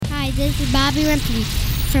Hi, this is Bobby Rempe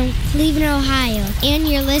from Cleveland, Ohio, and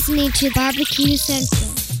you're listening to Barbecue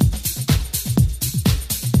Central.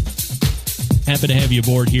 Happy to have you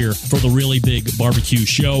aboard here for the really big barbecue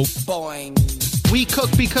show. Boing. We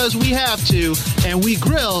cook because we have to, and we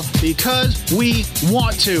grill because we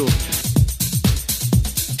want to.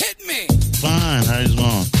 Hit me! Fine, how's it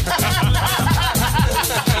going?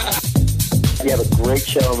 You have a great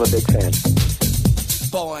show. I'm a big fan.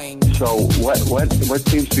 Boing. So what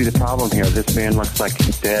seems to be the problem here? This man looks like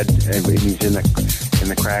he's dead, and he's in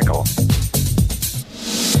the crackle.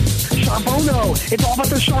 Charbono! It's all about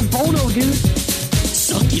the charbono, dude.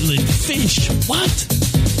 Succulent fish. What?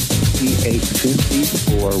 He ate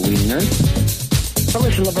 54 wieners. So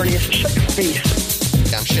listen, Lavernius, shut your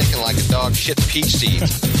face. I'm shaking like a dog shit peach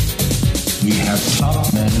seeds. We have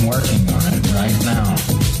top men working on it right now.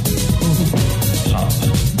 Top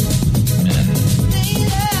men.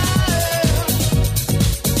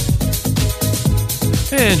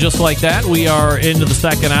 And just like that, we are into the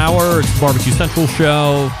second hour. It's the Barbecue Central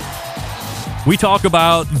Show. We talk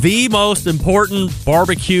about the most important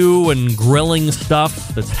barbecue and grilling stuff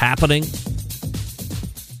that's happening.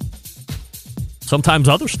 Sometimes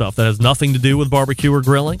other stuff that has nothing to do with barbecue or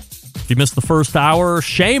grilling. If you missed the first hour,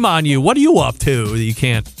 shame on you. What are you up to? You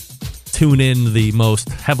can't tune in the most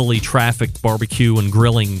heavily trafficked barbecue and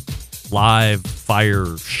grilling live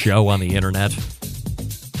fire show on the internet.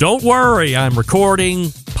 Don't worry, I'm recording.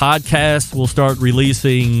 Podcasts will start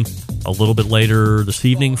releasing a little bit later this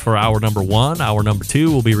evening for hour number 1. Hour number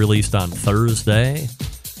 2 will be released on Thursday.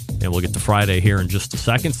 And we'll get to Friday here in just a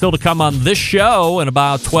second. Still to come on this show in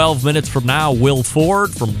about 12 minutes from now, Will Ford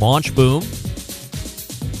from Launchboom.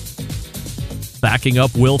 Backing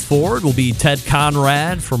up Will Ford will be Ted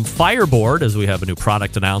Conrad from Fireboard as we have a new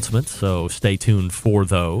product announcement. So stay tuned for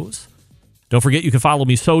those. Don't forget, you can follow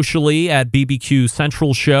me socially at BBQ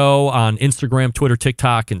Central Show on Instagram, Twitter,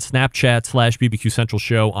 TikTok, and Snapchat /BBQ Central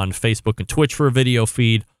Show on Facebook and Twitch for a video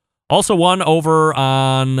feed. Also one over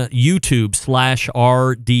on YouTube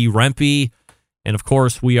 /RD Rempe. And of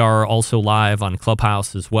course, we are also live on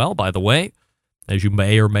Clubhouse as well, by the way. As you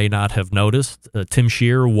may or may not have noticed, Tim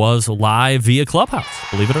Scheer was live via Clubhouse,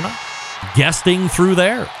 believe it or not, guesting through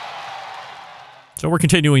there. So we're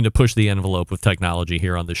continuing to push the envelope with technology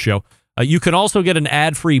here on this show. You can also get an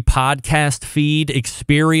ad-free podcast feed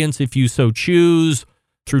experience if you so choose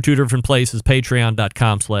through two different places,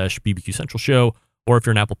 patreon.com /BBQ Central Show, or if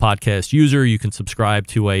you're an Apple Podcast user, you can subscribe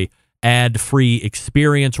to a ad-free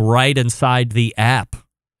experience right inside the app.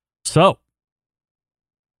 So,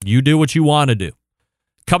 you do what you want to do.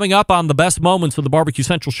 Coming up on the best moments of the Barbecue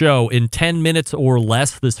Central Show in 10 minutes or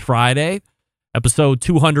less this Friday, episode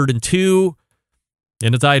 202.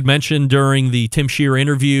 And as I had mentioned during the Tim Scheer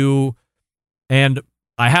interview, and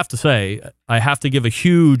I have to say, I have to give a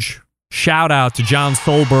huge shout out to John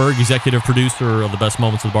Solberg, executive producer of the best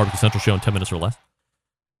moments of the Barbecue Central Show in 10 minutes or less,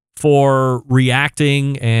 for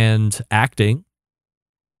reacting and acting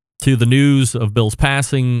to the news of Bill's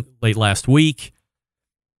passing late last week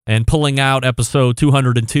and pulling out episode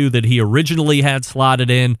 202 that he originally had slotted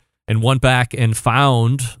in and went back and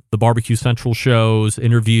found the Barbecue Central Show's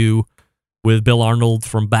interview with Bill Arnold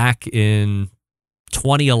from back in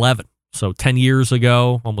 2011. So 10 years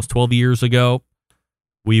ago, almost 12 years ago,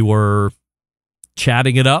 we were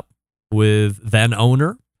chatting it up with then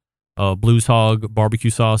owner of Blues Hog Barbecue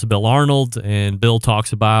Sauce, Bill Arnold. And Bill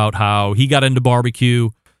talks about how he got into barbecue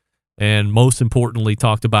and most importantly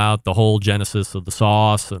talked about the whole genesis of the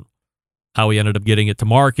sauce and how he ended up getting it to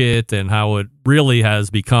market and how it really has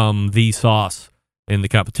become the sauce in the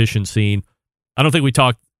competition scene. I don't think we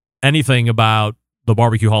talked anything about the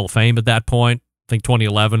Barbecue Hall of Fame at that point. I think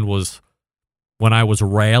 2011 was when I was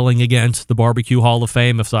railing against the Barbecue Hall of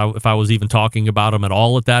Fame, if I was even talking about them at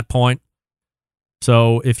all at that point.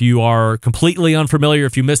 So if you are completely unfamiliar,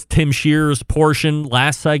 if you missed Tim Scheer's portion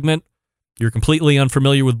last segment, you're completely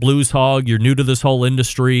unfamiliar with Blues Hog, you're new to this whole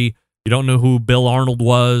industry, you don't know who Bill Arnold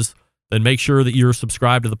was, then make sure that you're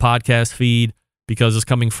subscribed to the podcast feed, because this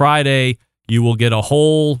coming Friday, you will get a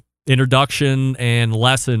whole introduction and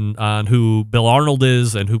lesson on who Bill Arnold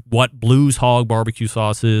is and what Blues Hog barbecue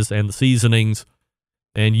sauce is and the seasonings,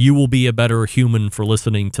 and you will be a better human for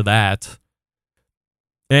listening to that.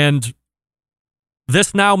 And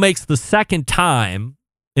this now makes the second time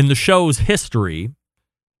in the show's history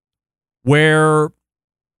where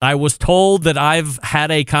I was told that I've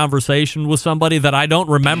had a conversation with somebody that I don't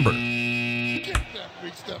remember. Get that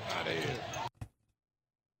big stuff out of here.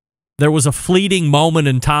 There was a fleeting moment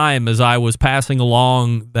in time as I was passing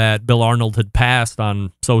along that Bill Arnold had passed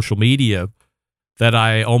on social media that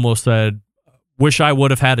I almost said, wish I would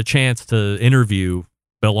have had a chance to interview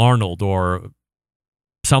Bill Arnold or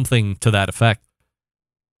something to that effect.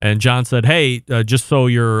 And John said, hey, just so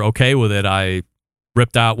you're okay with it, I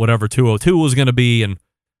ripped out whatever 202 was going to be and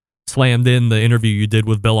slammed in the interview you did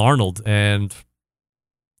with Bill Arnold. And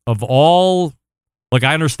of all, like,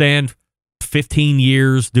 I understand 15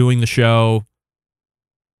 years doing the show,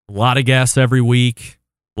 a lot of guests every week,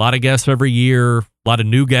 a lot of guests every year, a lot of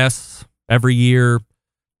new guests every year.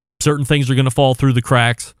 Certain things are going to fall through the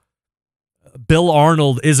cracks. Bill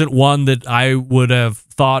Arnold isn't one that I would have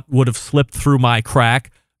thought would have slipped through my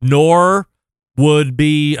crack, nor would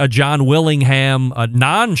be a John Willingham, a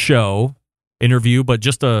non-show interview, but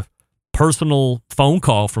just a personal phone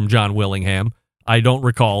call from John Willingham. I don't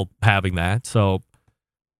recall having that. So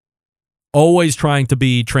always trying to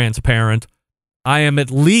be transparent. I am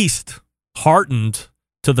at least heartened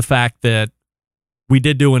to the fact that we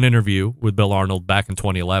did do an interview with Bill Arnold back in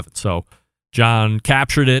 2011. So John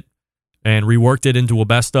captured it and reworked it into a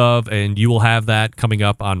best of, and you will have that coming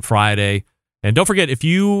up on Friday. And don't forget, if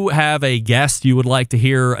you have a guest you would like to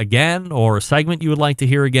hear again or a segment you would like to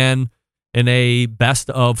hear again in a best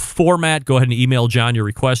of format, go ahead and email John your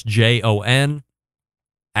request, JON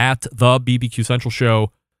at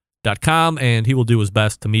thebbqcentralshow.com, and he will do his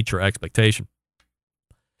best to meet your expectation.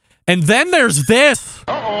 And then there's this.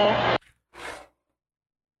 Uh-oh.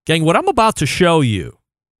 Gang, what I'm about to show you,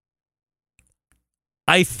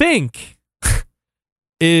 I think,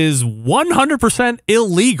 is 100%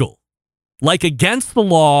 illegal. Like, against the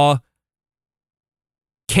law.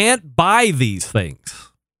 Can't buy these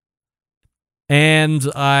things. And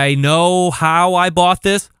I know how I bought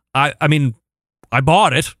this. I mean, I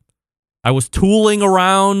bought it. I was tooling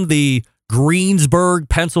around the Greensburg,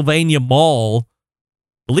 Pennsylvania mall,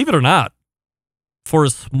 believe it or not, for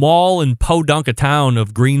as small and podunk a town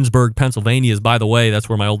of Greensburg, Pennsylvania is, by the way, that's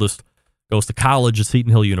where my oldest goes to college at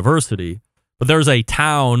Seton Hill University. But there's a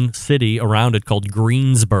town, city around it called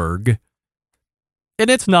Greensburg. And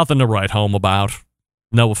it's nothing to write home about.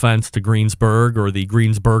 No offense to Greensburg or the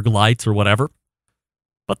Greensburg Lights or whatever.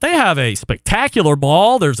 But they have a spectacular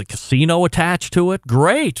mall. There's a casino attached to it.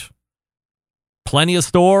 Great. Plenty of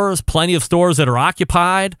stores that are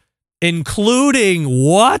occupied, including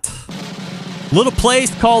what? Little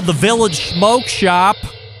place called the Village Smoke Shop.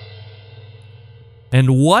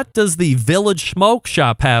 And what does the Village Smoke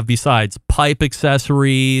Shop have besides pipe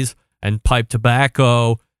accessories and pipe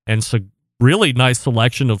tobacco and really nice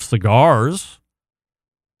selection of cigars?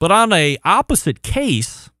 But on a opposite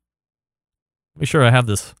case, make sure I have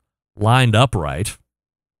this lined up right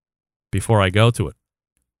before I go to it.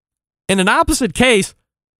 In an opposite case,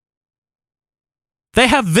 they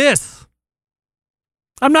have this.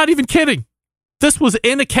 I'm not even kidding. This was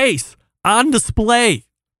in a case, on display,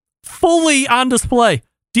 fully on display.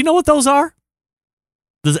 Do you know what those are?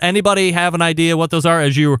 Does anybody have an idea what those are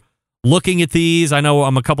as you're looking at these? I know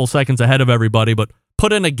I'm a couple seconds ahead of everybody, but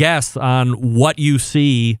put in a guess on what you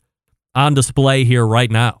see on display here right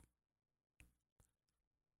now.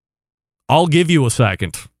 I'll give you a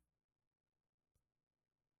second.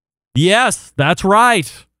 Yes, that's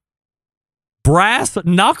right. Brass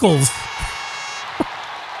knuckles.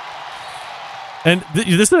 And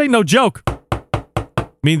this ain't no joke.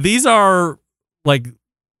 I mean, these are like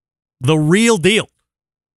the real deal.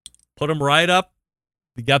 Put them right up.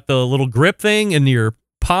 You got the little grip thing in your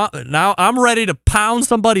palm. Now I'm ready to pound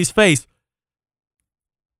somebody's face.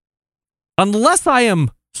 Unless I am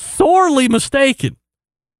sorely mistaken,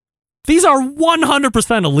 these are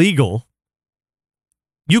 100% illegal.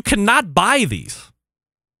 You cannot buy these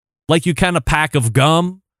like you can a pack of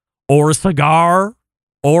gum or a cigar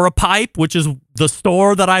or a pipe, which is the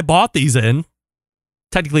store that I bought these in.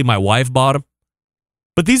 Technically, my wife bought them.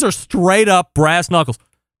 But these are straight up brass knuckles.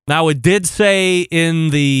 Now, it did say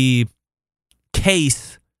in the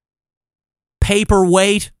case,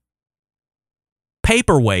 paperweight.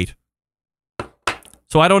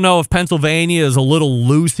 So I don't know if Pennsylvania is a little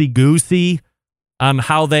loosey-goosey on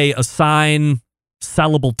how they assign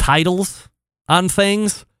sellable titles on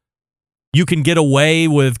things. You can get away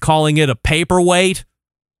with calling it a paperweight.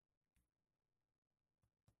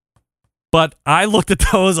 But I looked at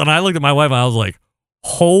those and I looked at my wife and I was like,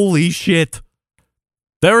 holy shit.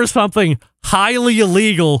 There is something highly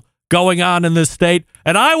illegal going on in this state,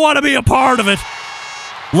 and I want to be a part of it.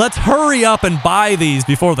 Let's hurry up and buy these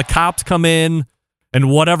before the cops come in and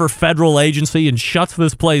whatever federal agency and shuts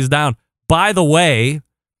this place down. By the way,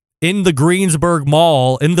 in the Greensburg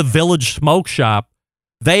Mall, in the Village Smoke Shop,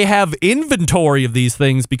 they have inventory of these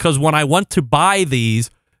things because when I went to buy these,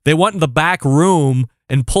 they went in the back room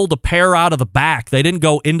and pulled a pair out of the back. They didn't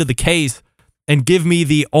go into the case and give me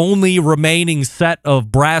the only remaining set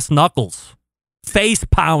of brass knuckles. face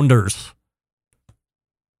pounders.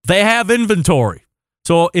 They have inventory.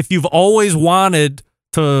 So if you've always wanted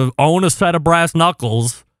to own a set of brass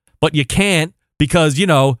knuckles, but you can't because,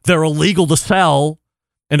 they're illegal to sell,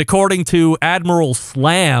 and according to Admiral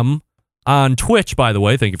Slam on Twitch, by the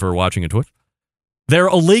way, thank you for watching on Twitch, they're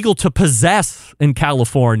illegal to possess in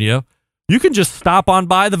California. You can just stop on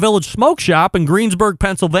by the Village Smoke Shop in Greensburg,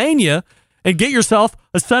 Pennsylvania, and get yourself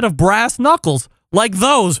a set of brass knuckles like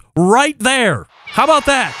those right there. How about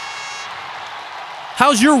that?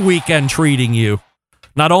 How's your weekend treating you?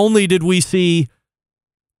 Not only did we see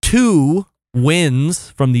 2 wins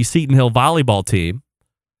from the Seton Hill volleyball team,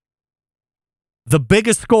 the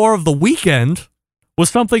biggest score of the weekend was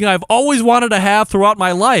something I've always wanted to have throughout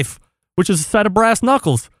my life, which is a set of brass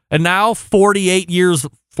knuckles. And now, 47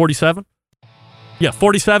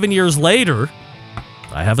 years later,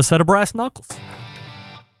 I have a set of brass knuckles.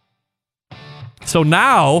 So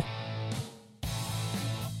now,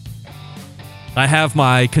 I have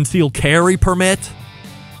my concealed carry permit.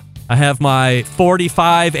 I have my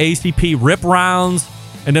 45 ACP rip rounds.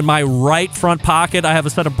 And in my right front pocket, I have a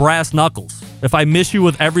set of brass knuckles. If I miss you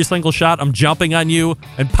with every single shot, I'm jumping on you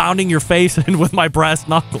and pounding your face in with my brass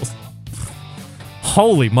knuckles.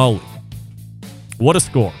 Holy moly. What a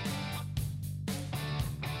score.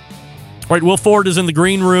 All right, Will Ford is in the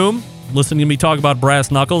green room listening to me talk about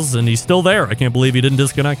brass knuckles, and he's still there. I can't believe he didn't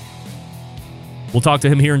disconnect. We'll talk to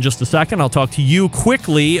him here in just a second. I'll talk to you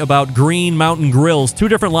quickly about Green Mountain Grills. 2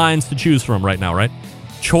 different lines to choose from right now, right?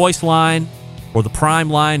 Choice line or the Prime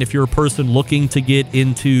line if you're a person looking to get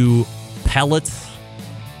into pellets,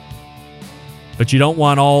 but you don't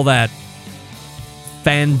want all that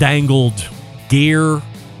fandangled gear,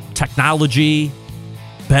 technology,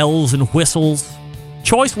 bells and whistles.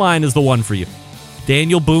 Choice line is the one for you.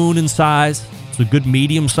 Daniel Boone in size. It's a good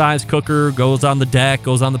medium-sized cooker. Goes on the deck,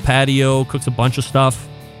 goes on the patio, cooks a bunch of stuff.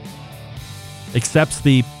 Accepts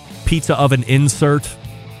the pizza oven insert,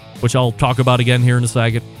 which I'll talk about again here in a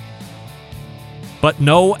second. But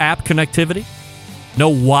no app connectivity, no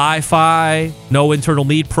Wi-Fi, no internal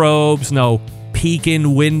meat probes, no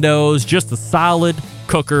peek-in windows, just a solid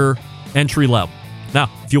cooker entry level. Now,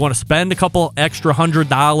 if you want to spend a couple extra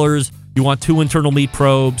 $100, you want 2 internal meat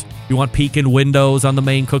probes, you want peek-in windows on the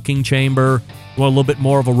main cooking chamber, you want a little bit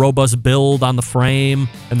more of a robust build on the frame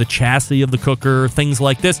and the chassis of the cooker, things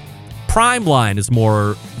like this. Prime line is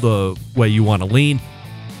more the way you want to lean.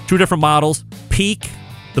 2 different models. Peak,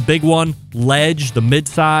 the big one. Ledge, the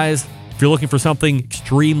mid-size. If you're looking for something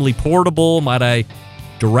extremely portable, might I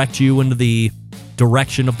direct you into the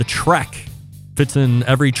direction of the Trek. Fits in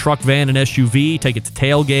every truck, van, and SUV. Take it to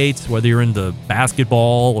tailgates, whether you're into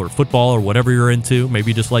basketball or football or whatever you're into.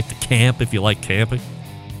 Maybe you just like to camp if you like camping.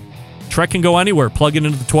 Trek can go anywhere. Plug it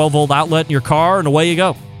into the 12-volt outlet in your car, and away you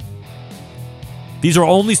go. These are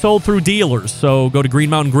only sold through dealers, so go to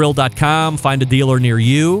greenmountaingrill.com, find a dealer near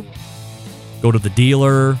you, go to the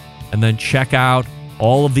dealer, and then check out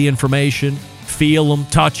all of the information, feel them,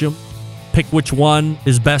 touch them, pick which one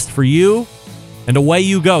is best for you, and away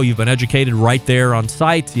you go. You've been educated right there on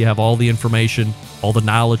site. You have all the information, all the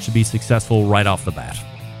knowledge to be successful right off the bat.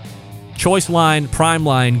 Choice line, Prime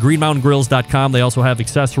line, greenmountaingrills.com. They also have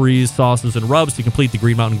accessories, sauces, and rubs to complete the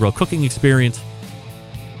Green Mountain Grill cooking experience.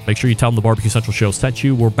 Make sure you tell them the Barbecue Central Show sent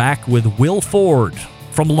you. We're back with Will Ford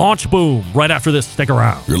from Launchboom right after this. Stick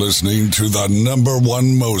around. You're listening to the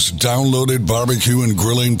 #1 most downloaded barbecue and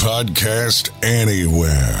grilling podcast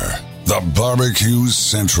anywhere. The Barbecue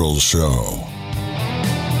Central Show.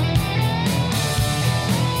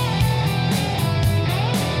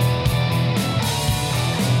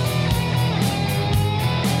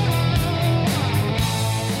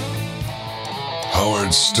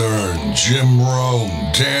 Howard Stern, Jim Rome,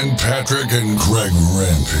 Dan Patrick, and Greg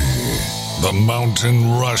Rempe. The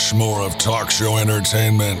Mountain Rushmore of talk show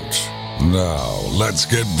entertainment. Now, let's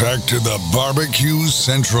get back to the Barbecue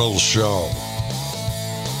Central Show.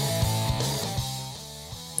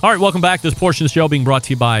 All right, welcome back. This portion of the show being brought to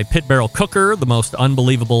you by Pit Barrel Cooker, the most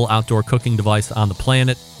unbelievable outdoor cooking device on the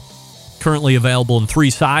planet. Currently available in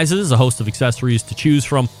 3 sizes, a host of accessories to choose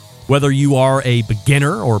from. Whether you are a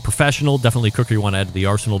beginner or a professional, definitely a cooker you want to add to the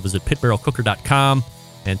arsenal, visit pitbarrelcooker.com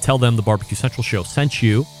and tell them the Barbecue Central Show sent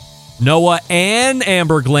you. Noah and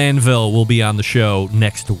Amber Glanville will be on the show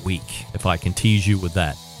next week, if I can tease you with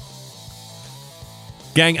that.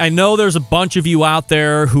 Gang, I know there's a bunch of you out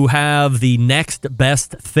there who have the next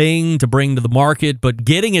best thing to bring to the market, but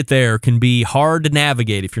getting it there can be hard to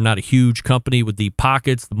navigate if you're not a huge company with deep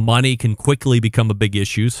pockets. The money can quickly become a big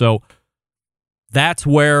issue, so that's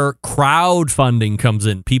where crowdfunding comes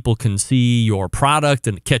in. People can see your product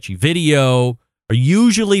in a catchy video, are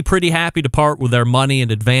usually pretty happy to part with their money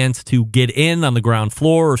in advance to get in on the ground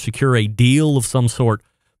floor or secure a deal of some sort.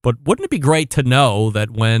 But wouldn't it be great to know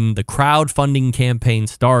that when the crowdfunding campaign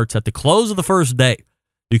starts at the close of the first day,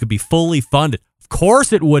 you could be fully funded? Of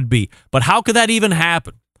course it would be, but how could that even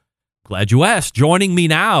happen? Glad you asked. Joining me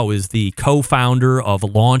now is the co-founder of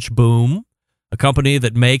Launchboom, a company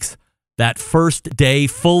that makes that first day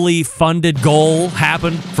fully funded goal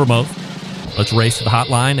happen for most. Let's race to the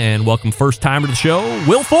hotline and welcome first timer to the show,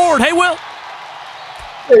 Will Ford. Hey, Will.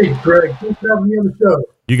 Hey, Greg. Thanks for having me on the show.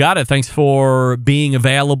 You got it. Thanks for being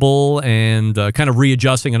available and kind of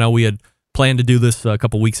readjusting. I know we had planned to do this a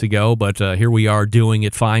couple weeks ago, but here we are doing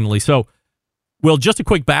it finally. So, Will, just a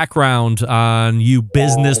quick background on you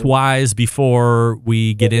business-wise before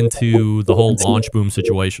we get into the whole Launchboom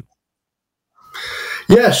situation.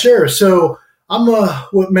 Yeah, sure. So I'm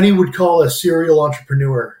what many would call a serial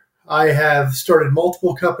entrepreneur. I have started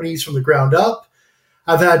multiple companies from the ground up.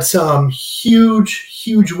 I've had some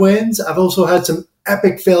huge wins. I've also had some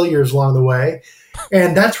epic failures along the way.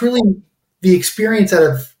 And that's really the experience that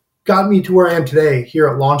have gotten me to where I am today here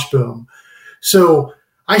at Launchboom. So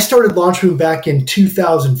I started Launchboom back in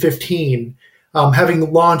 2015,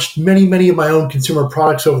 having launched many of my own consumer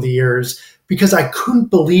products over the years because I couldn't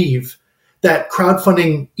believe that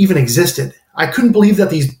crowdfunding even existed. I couldn't believe that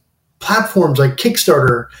these platforms like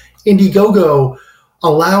Kickstarter, Indiegogo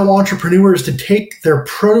allow entrepreneurs to take their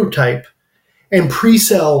prototype and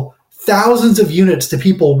pre-sell thousands of units to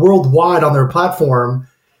people worldwide on their platform.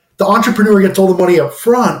 The entrepreneur gets all the money up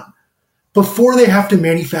front before they have to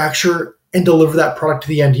manufacture and deliver that product to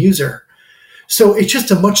the end user. So it's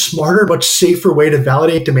just a much smarter, much safer way to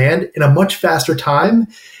validate demand in a much faster time.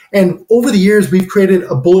 And over the years, we've created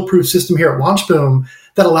a bulletproof system here at Launchboom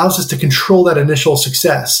that allows us to control that initial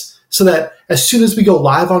success so that as soon as we go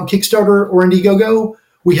live on Kickstarter or Indiegogo,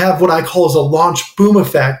 we have what I call as a launch boom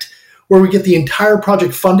effect, where we get the entire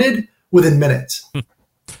project funded within minutes.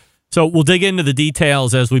 So we'll dig into the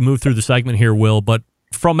details as we move through the segment here, Will, but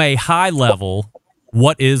from a high level,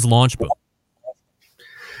 what is Launchboom?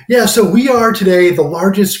 Yeah, so we are today the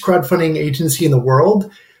largest crowdfunding agency in the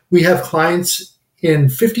world. We have clients in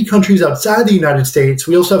 50 countries outside the United States.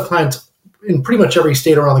 We also have clients in pretty much every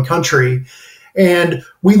state around the country. And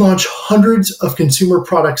we launch hundreds of consumer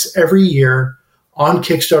products every year on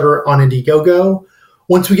Kickstarter, on Indiegogo.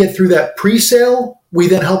 Once we get through that pre-sale, we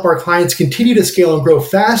then help our clients continue to scale and grow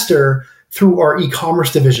faster through our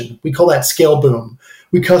e-commerce division. We call that Scale Boom.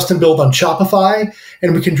 We custom build on Shopify,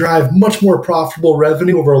 and we can drive much more profitable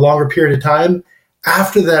revenue over a longer period of time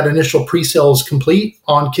after that initial pre-sale is complete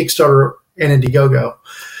on Kickstarter and Indiegogo.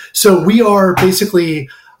 So we are basically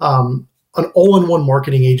an all-in-one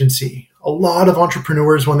marketing agency. A lot of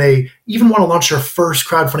entrepreneurs, when they even want to launch their first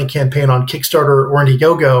crowdfunding campaign on Kickstarter or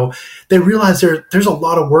Indiegogo, they realize there's a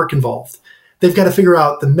lot of work involved. They've got to figure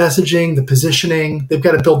out the messaging, the positioning. They've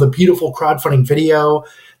got to build a beautiful crowdfunding video.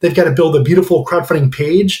 They've got to build a beautiful crowdfunding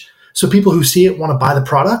page so people who see it want to buy the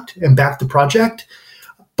product and back the project.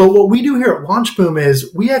 But what we do here at Launchboom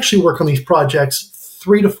is we actually work on these projects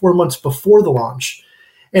 3 to 4 months before the launch.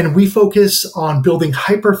 And we focus on building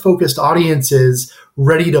hyper-focused audiences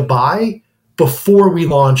ready to buy before we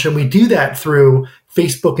launch. And we do that through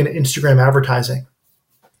Facebook and Instagram advertising.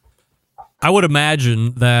 I would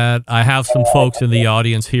imagine that I have some folks in the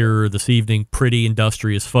audience here this evening, pretty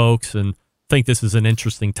industrious folks, and think this is an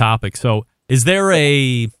interesting topic. So is there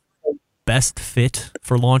a best fit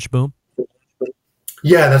for Launchboom?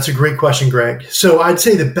 Yeah, that's a great question, Greg. So I'd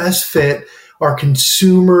say the best fit are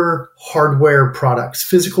consumer hardware products,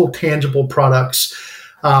 physical, tangible products.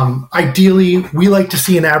 Ideally, we like to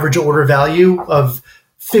see an average order value of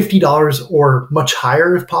 $50 or much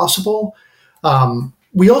higher if possible.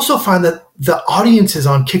 We also find that the audiences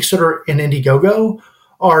on Kickstarter and Indiegogo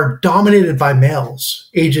are dominated by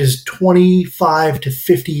males, ages 25 to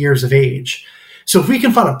 50 years of age. So if we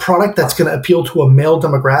can find a product that's going to appeal to a male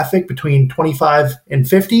demographic between 25 and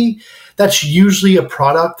 50, that's usually a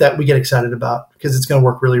product that we get excited about because it's going to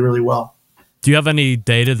work really, really well. Do you have any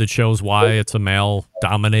data that shows why it's a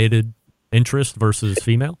male-dominated interest versus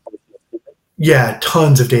female? Yeah,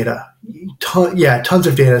 tons of data. Tons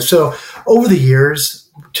of data. So over the years,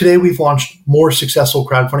 today we've launched more successful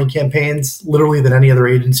crowdfunding campaigns literally than any other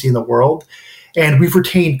agency in the world. And we've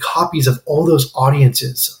retained copies of all those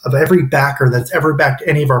audiences, of every backer that's ever backed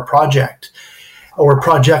any of our project or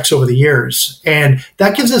projects over the years. And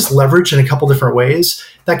that gives us leverage in a couple different ways.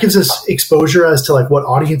 That gives us exposure as to like what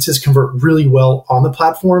audiences convert really well on the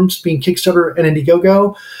platforms, being Kickstarter and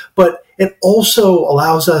Indiegogo. But it also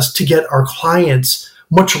allows us to get our clients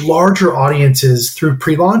much larger audiences through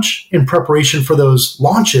pre-launch in preparation for those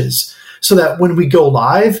launches. so that when we go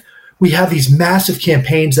live, we have these massive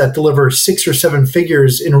campaigns that deliver 6 or 7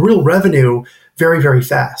 figures in real revenue very, very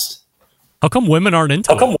fast. How come women aren't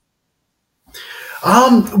into it?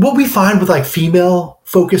 What we find with like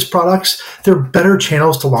female-focused products, there are better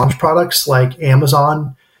channels to launch products like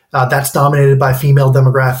Amazon. That's dominated by female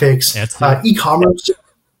demographics. E-commerce,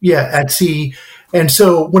 Etsy. And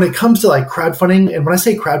so when it comes to like crowdfunding, and when I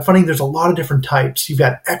say crowdfunding, there's a lot of different types. You've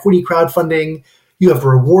got equity crowdfunding. You have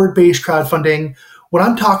reward-based crowdfunding. What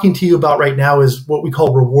I'm talking to you about right now is what we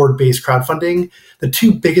call reward-based crowdfunding. The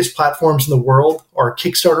 2 biggest platforms in the world are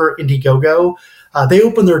Kickstarter, Indiegogo. They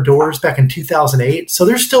opened their doors back in 2008, so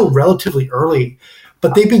they're still relatively early,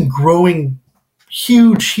 but they've been growing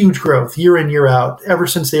huge growth year in, year out ever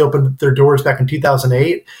since they opened their doors back in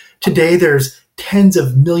 2008. Today, there's tens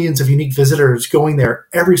of millions of unique visitors going there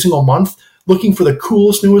every single month looking for the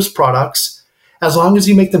coolest, newest products. As long as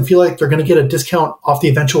you make them feel like they're going to get a discount off the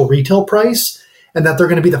eventual retail price, and that they're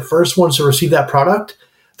going to be the first ones to receive that product,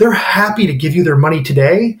 they're happy to give you their money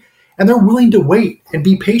today, and they're willing to wait and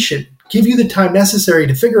be patient, give you the time necessary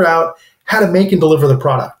to figure out how to make and deliver the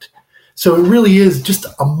product. So it really is just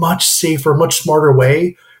a much safer, much smarter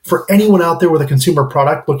way for anyone out there with a consumer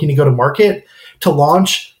product looking to go to market to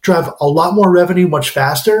launch, drive a lot more revenue much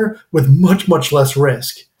faster with much less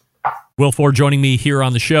risk. Will Ford joining me here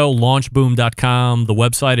on the show, launchboom.com, the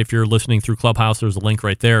website. If you're listening through Clubhouse, there's a link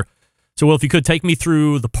right there. So, Will, if you could take me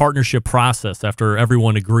through the partnership process after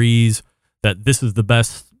everyone agrees that this is the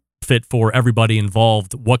best fit for everybody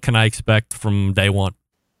involved, what can I expect from day one?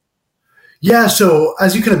 Yeah, so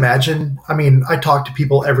as you can imagine, I mean, I talk to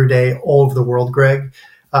people every day all over the world, Greg.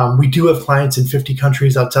 We do have clients in 50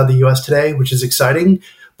 countries outside the U.S. today, which is exciting,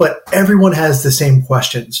 but everyone has the same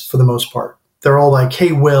questions for the most part. They're all like,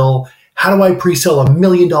 hey, Will, how do I pre-sell $1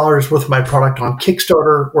 million worth of my product on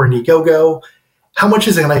Kickstarter or Indiegogo? How much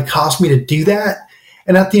is it going to cost me to do that?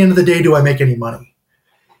 And at the end of the day, do I make any money?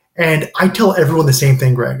 And I tell everyone the same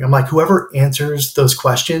thing, Greg. I'm like, whoever answers those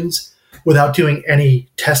questions without doing any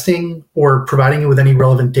testing or providing you with any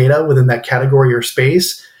relevant data within that category or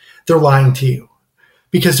space, they're lying to you,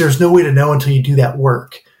 because there's no way to know until you do that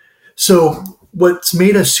work. So what's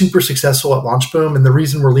made us super successful at Launchboom, and the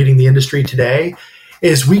reason we're leading the industry today,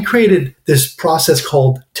 is we created this process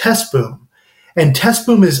called TestBoom. And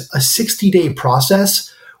TestBoom is a 60-day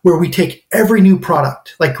process where we take every new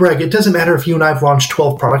product. Like, Greg, it doesn't matter if you and I have launched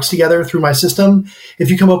 12 products together through my system. If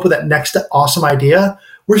you come up with that next awesome idea,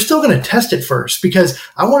 we're still going to test it first, because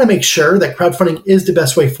I want to make sure that crowdfunding is the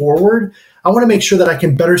best way forward. I want to make sure that I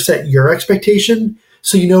can better set your expectation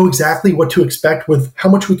so you know exactly what to expect with how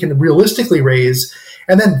much we can realistically raise.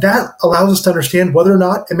 And then that allows us to understand whether or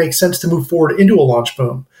not it makes sense to move forward into a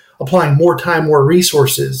Launchboom, applying more time, more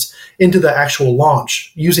resources into the actual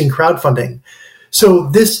launch using crowdfunding. So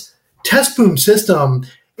this TestBoom system,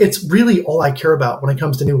 it's really all I care about when it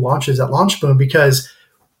comes to new launches at Launchboom, because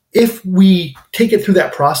if we take it through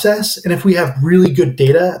that process and if we have really good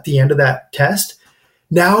data at the end of that test,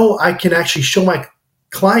 now I can actually show my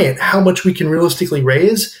client how much we can realistically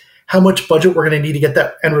raise, how much budget we're going to need to get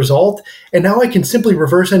that end result. And now I can simply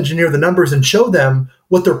reverse engineer the numbers and show them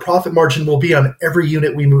what their profit margin will be on every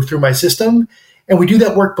unit we move through my system. And we do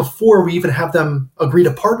that work before we even have them agree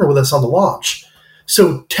to partner with us on the launch.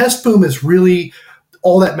 So TestBoom is really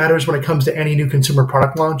all that matters when it comes to any new consumer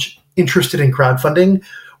product launch interested in crowdfunding.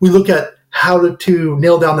 We look at how to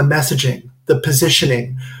nail down the messaging, the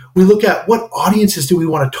positioning. We look at what audiences do we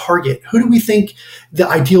want to target? Who do we think the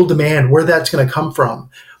ideal demand, where that's going to come from?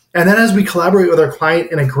 And then as we collaborate with our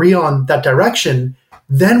client and agree on that direction,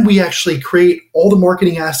 then we actually create all the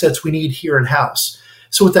marketing assets we need here in-house.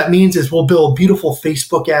 So what that means is we'll build beautiful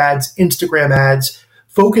Facebook ads, Instagram ads,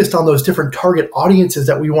 focused on those different target audiences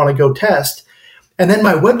that we want to go test. And then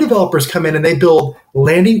my web developers come in and they build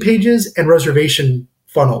landing pages and reservation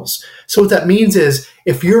funnels. So what that means is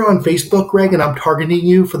if you're on Facebook, Greg, and I'm targeting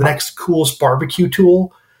you for the next coolest barbecue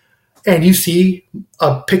tool, and you see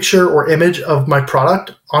a picture or image of my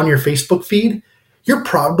product on your Facebook feed, you're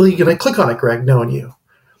probably going to click on it, Greg, knowing you.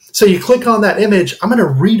 So you click on that image, I'm going to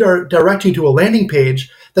redirect you to a landing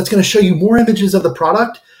page that's going to show you more images of the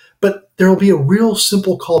product, but there will be a real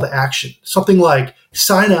simple call to action. Something like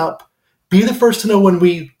sign up, be the first to know when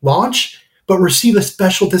we launch, but receive a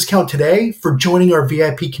special discount today for joining our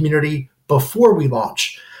VIP community before we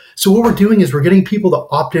launch. So what we're doing is we're getting people to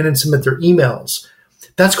opt in and submit their emails.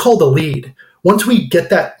 That's called a lead. Once we get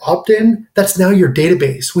that opt-in, that's now your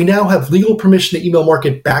database. We now have legal permission to email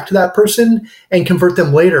market back to that person and convert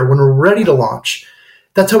them later when we're ready to launch.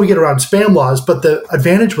 That's how we get around spam laws. But the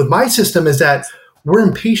advantage with my system is that we're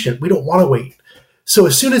impatient. We don't want to wait. So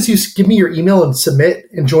as soon as you give me your email and submit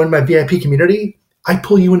and join my VIP community, I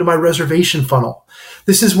pull you into my reservation funnel.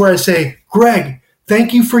 This is where I say, Greg,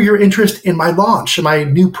 thank you for your interest in my launch and my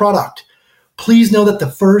new product. Please know that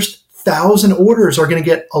the first 1,000 orders are going to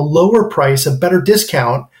get a lower price, a better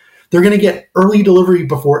discount. They're going to get early delivery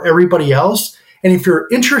before everybody else. And if you're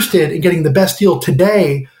interested in getting the best deal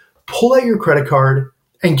today, pull out your credit card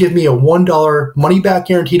and give me a $1 money back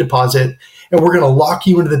guarantee deposit. And we're going to lock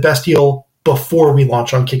you into the best deal before we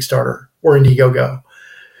launch on Kickstarter or Indiegogo.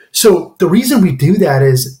 So the reason we do that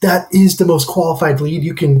is the most qualified lead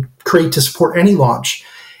you can create to support any launch.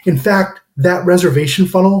 In fact, that reservation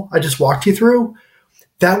funnel I just walked you through,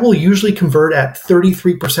 that will usually convert at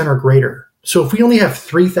 33% or greater. So if we only have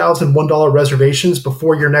 $3,001 reservations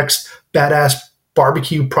before your next badass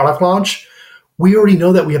barbecue product launch, we already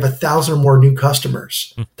know that we have 1,000 or more new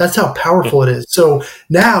customers. That's how powerful it is. So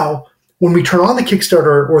now when we turn on the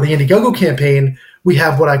Kickstarter or the Indiegogo campaign, we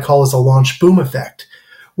have what I call as a Launchboom effect,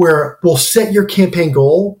 where we'll set your campaign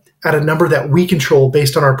goal at a number that we control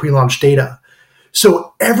based on our pre-launch data.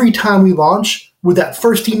 So every time we launch, with that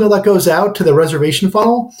first email that goes out to the reservation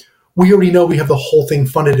funnel, we already know we have the whole thing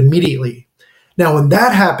funded immediately. Now, when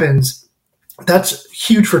that happens, that's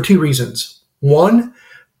huge for two reasons. One,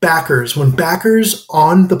 backers. When backers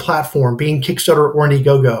on the platform, being Kickstarter or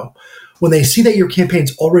Indiegogo, when they see that your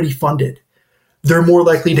campaign's already funded, they're more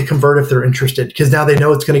likely to convert if they're interested because now they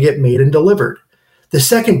know it's going to get made and delivered. The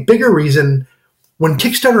second bigger reason, when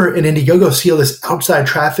Kickstarter and Indiegogo see all this outside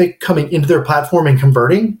traffic coming into their platform and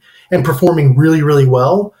converting and performing really, really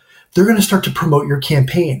well, they're going to start to promote your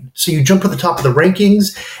campaign. So you jump to the top of the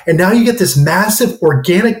rankings, and now you get this massive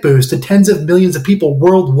organic boost to tens of millions of people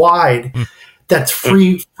worldwide. That's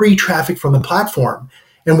free traffic from the platform.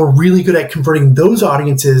 And we're really good at converting those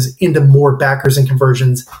audiences into more backers and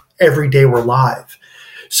conversions every day we're live.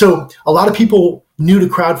 So a lot of people new to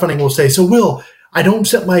crowdfunding will say, so Will, I don't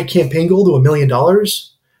set my campaign goal to $1 million.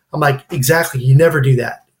 I'm like, exactly. You never do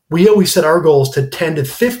that. We always set our goals to 10 to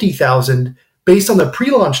 50,000 based on the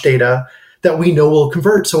pre-launch data that we know will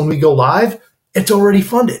convert. So when we go live, it's already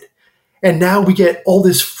funded. And now we get all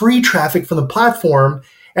this free traffic from the platform.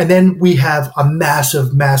 And then we have a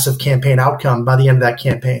massive, massive campaign outcome by the end of that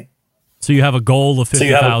campaign. So you have a goal of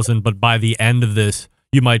 50,000, but by the end of this,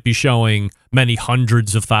 you might be showing many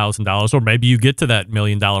hundreds of $1,000s, or maybe you get to that $1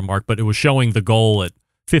 million mark, but it was showing the goal at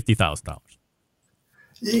 $50,000.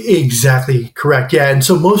 Exactly correct. Yeah. And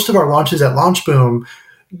so most of our launches at Launchboom,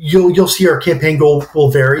 you'll see our campaign goal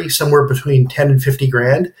will vary somewhere between 10 and 50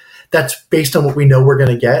 grand. That's based on what we know we're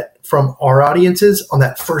going to get from our audiences on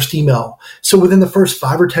that first email. So within the first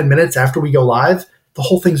 5 or 10 minutes after we go live, the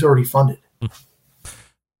whole thing's already funded.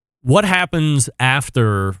 What happens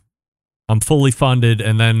after I'm fully funded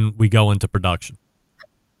and then we go into production?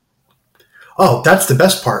 Oh, that's the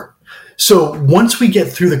best part. So once we get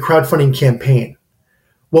through the crowdfunding campaign,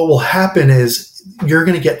 what will happen is you're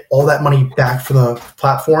going to get all that money back from the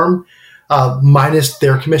platform, minus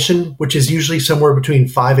their commission, which is usually somewhere between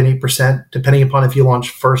 5 and 8%, depending upon if you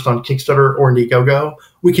launch first on Kickstarter or Indiegogo.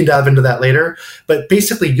 We can dive into that later. But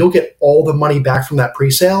basically, you'll get all the money back from that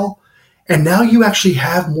pre-sale. And now you actually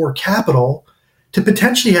have more capital to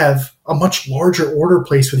potentially have a much larger order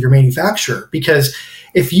placed with your manufacturer. Because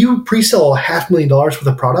if you pre-sell $500,000 worth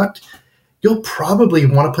of product, you'll probably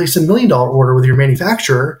want to place $1 million order with your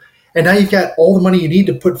manufacturer. And now you've got all the money you need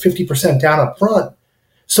to put 50% down up front.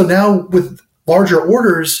 So now with larger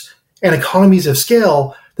orders and economies of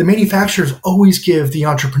scale, the manufacturers always give the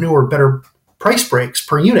entrepreneur better price breaks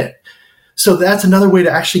per unit. So that's another way to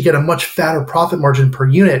actually get a much fatter profit margin per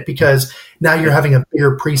unit, because now you're having a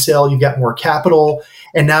bigger pre-sale, you've got more capital,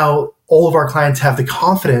 and now all of our clients have the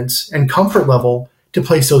confidence and comfort level to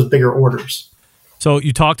place those bigger orders. So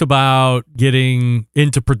you talked about getting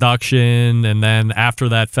into production, and then after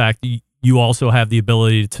that fact, you also have the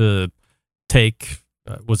ability to take,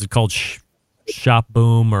 what's it called, shop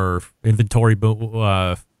boom or inventory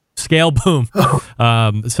boom, scale boom.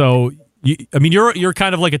 So you're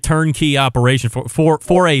kind of like a turnkey operation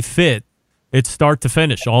for a fit. It's start to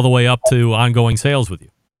finish, all the way up to ongoing sales with you.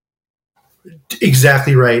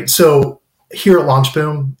 Exactly right. So here at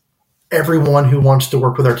Launchboom, everyone who wants to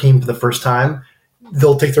work with our team for the first time,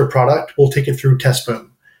 they'll take their product, we'll take it through TestBoom.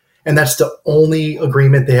 And that's the only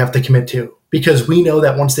agreement they have to commit to, because we know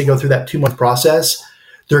that once they go through that 2-month process,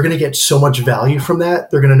 they're going to get so much value from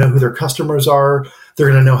that. They're going to know who their customers are. They're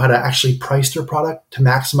going to know how to actually price their product to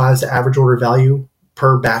maximize the average order value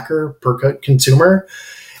per backer, per consumer.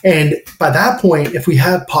 And by that point, if we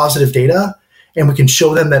have positive data and we can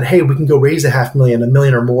show them that, hey, we can go raise $500,000, $1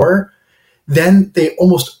 million or more, then they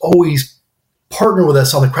almost always partner with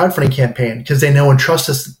us on the crowdfunding campaign because they know and trust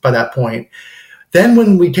us by that point. Then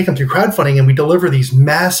when we take them through crowdfunding and we deliver these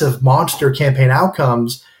massive monster campaign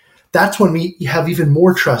outcomes, that's when we have even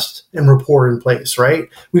more trust and rapport in place, right?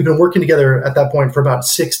 We've been working together at that point for about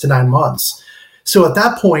 6 to 9 months. So at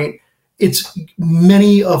that point, it's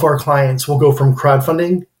many of our clients will go from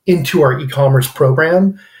crowdfunding into our e-commerce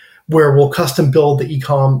program where we'll custom build the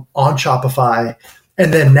e-com on Shopify.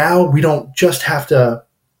 And then now we don't just have to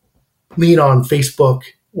lean on Facebook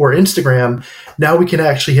or Instagram. Now we can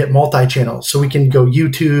actually hit multi-channels. So we can go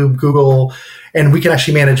YouTube, Google, and we can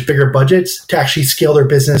actually manage bigger budgets to actually scale their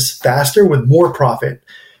business faster with more profit.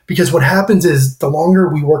 Because what happens is the longer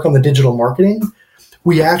we work on the digital marketing,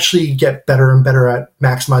 we actually get better and better at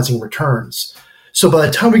maximizing returns. So by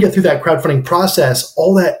the time we get through that crowdfunding process,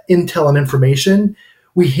 all that intel and information,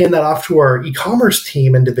 we hand that off to our e-commerce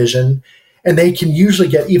team and division, and they can usually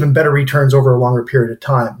get even better returns over a longer period of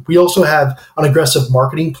time. We also have an aggressive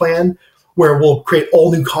marketing plan where we'll create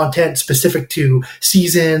all new content specific to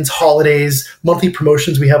seasons, holidays, monthly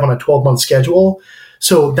promotions we have on a 12-month schedule.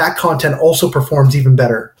 So that content also performs even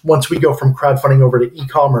better once we go from crowdfunding over to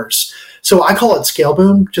e-commerce. So I call it Scale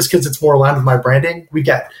Boom just because it's more aligned with my branding. We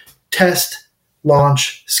get test,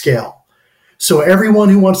 launch, scale. So everyone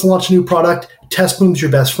who wants to launch a new product, Test Boom's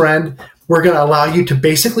your best friend. We're going to allow you to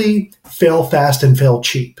basically fail fast and fail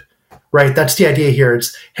cheap, right? That's the idea here.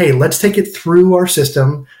 It's, hey, let's take it through our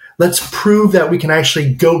system. Let's prove that we can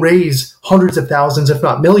actually go raise hundreds of thousands, if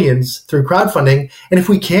not millions, through crowdfunding. And if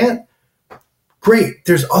we can't, great.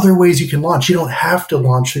 There's other ways you can launch. You don't have to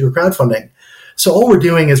launch through crowdfunding. So all we're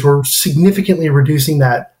doing is we're significantly reducing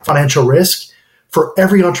that financial risk for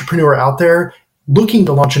every entrepreneur out there looking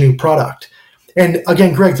to launch a new product. And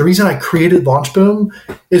again, Greg, the reason I created Launchboom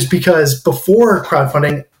is because before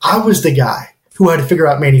crowdfunding, I was the guy who had to figure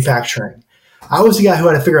out manufacturing. I was the guy who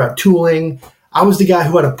had to figure out tooling. I was the guy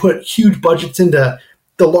who had to put huge budgets into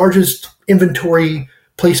the largest inventory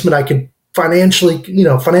placement I could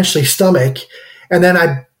financially stomach. And then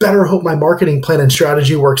I better hope my marketing plan and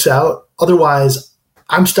strategy works out. Otherwise,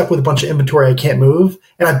 I'm stuck with a bunch of inventory I can't move.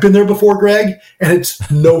 And I've been there before, Greg, and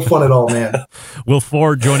it's no fun at all, man. Will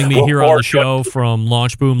Ford joining me here on the show from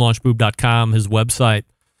Launchboom, launchboom.com, his website.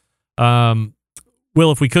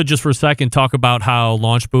 Will, if we could just for a second talk about how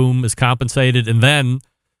Launchboom is compensated, and then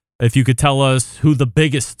if you could tell us who the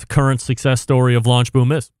biggest current success story of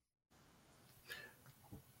Launchboom is.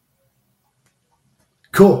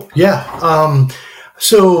 Cool. Yeah.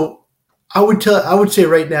 So I would say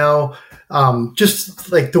right now,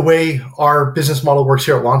 just like the way our business model works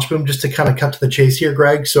here at Launchboom, just to kind of cut to the chase here,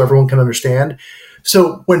 Greg, so everyone can understand.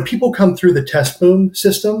 So when people come through the Test Boom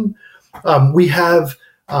system, we have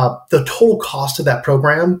the total cost of that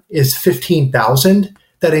program is $15,000.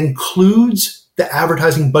 That includes the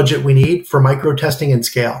advertising budget we need for micro testing and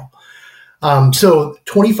scale. So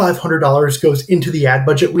 $2,500 goes into the ad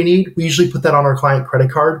budget we need. We usually put that on our client credit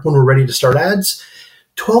card when we're ready to start ads.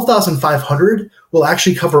 $12,500 will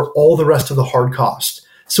actually cover all the rest of the hard cost.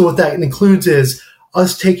 So what that includes is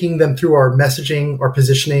us taking them through our messaging, our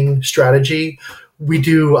positioning strategy. We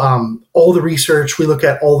do all the research. We look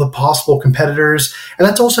at all the possible competitors. And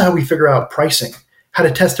that's also how we figure out pricing, how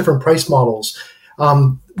to test different price models.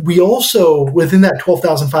 We also, within that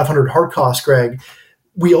 $12,500 hard cost, Greg,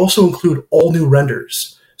 we also include all new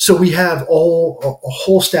renders. So we have a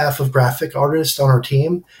whole staff of graphic artists on our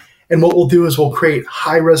team. And what we'll do is we'll create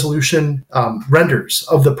high resolution renders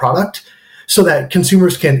of the product so that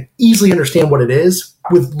consumers can easily understand what it is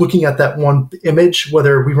with looking at that one image,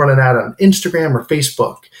 whether we run an ad on Instagram or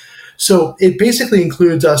Facebook. So it basically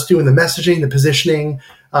includes us doing the messaging, the positioning,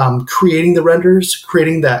 creating the renders,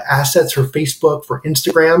 creating the assets for Facebook, for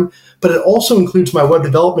Instagram. But it also includes my web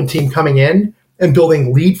development team coming in and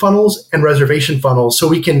building lead funnels and reservation funnels so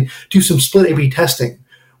we can do some split A/B testing.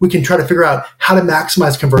 We can try to figure out how to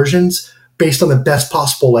maximize conversions based on the best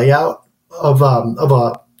possible layout of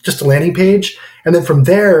just a landing page. And then from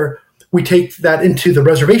there, we take that into the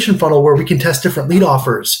reservation funnel where we can test different lead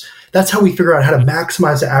offers. That's how we figure out how to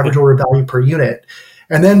maximize the average order value per unit.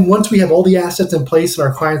 And then once we have all the assets in place and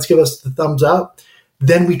our clients give us the thumbs up,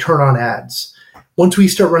 then we turn on ads. Once we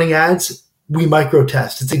start running ads, we micro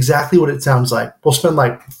test. It's exactly what it sounds like. We'll spend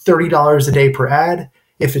like $30 a day per ad.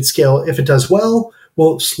 If it does well,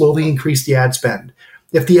 we'll slowly increase the ad spend.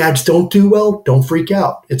 If the ads don't do well, don't freak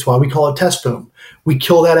out. It's why we call it Test Boom. We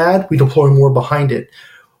kill that ad, we deploy more behind it.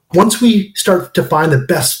 Once we start to find the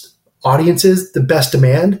best audiences, the best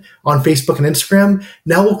demand on Facebook and Instagram,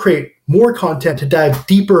 now we'll create more content to dive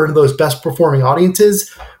deeper into those best performing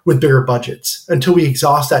audiences with bigger budgets until we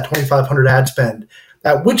exhaust that $2,500 ad spend.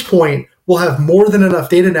 At which point we'll have more than enough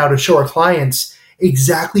data now to show our clients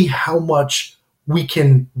exactly how much we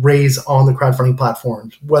can raise on the crowdfunding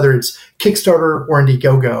platforms, whether it's Kickstarter or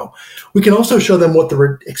Indiegogo. We can also show them what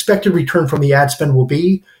the expected return from the ad spend will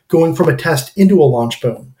be going from a test into a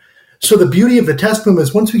Launchboom. So the beauty of the test boom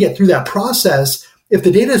is once we get through that process, if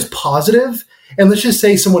the data is positive, and let's just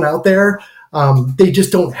say someone out there, they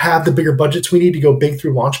just don't have the bigger budgets we need to go big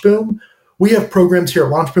through Launchboom, we have programs here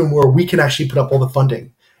at Launchboom where we can actually put up all the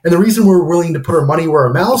funding. And the reason we're willing to put our money where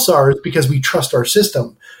our mouths are is because we trust our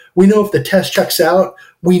system. We know if the test checks out,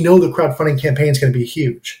 we know the crowdfunding campaign is going to be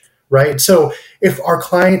huge, right? So if our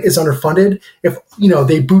client is underfunded, if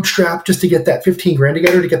they bootstrap just to get that 15 grand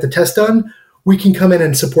together to get the test done, we can come in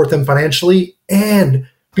and support them financially and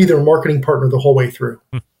be their marketing partner the whole way through.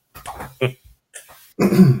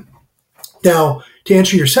 Now, to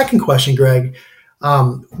answer your second question, Greg,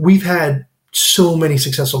 we've had so many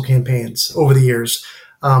successful campaigns over the years.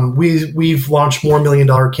 We've launched more $1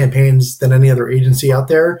 million campaigns than any other agency out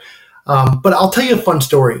there. But I'll tell you a fun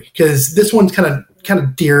story because this one's kind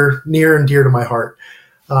of near and dear to my heart.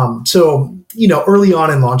 So early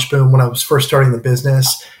on in Launchboom, when I was first starting the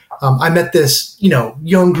business, I met this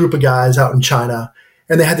young group of guys out in China,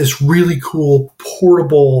 and they had this really cool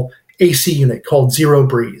portable AC unit called Zero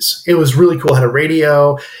Breeze. It was really cool. It had a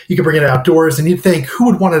radio. You could bring it outdoors, and you'd think, who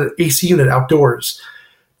would want an AC unit outdoors?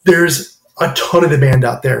 There's a ton of demand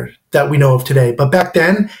out there that we know of today. But back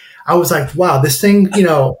then, I was like, wow, this thing, I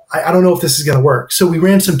don't know if this is going to work. So we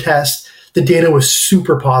ran some tests. The data was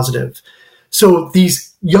super positive. So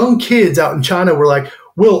these young kids out in China were like,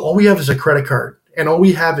 Will, all we have is a credit card, and all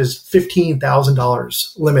we have is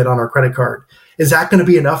 $15,000 limit on our credit card. Is that going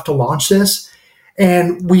to be enough to launch this?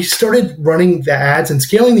 And we started running the ads and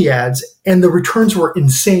scaling the ads, and the returns were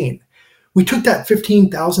insane. We took that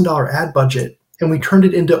 $15,000 ad budget and we turned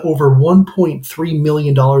it into over $1.3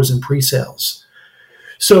 million in pre-sales.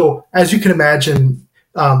 So as you can imagine,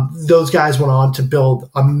 those guys went on to build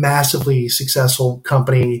a massively successful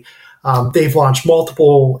company. They've launched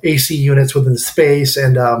multiple AC units within the space,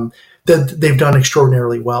 and they've done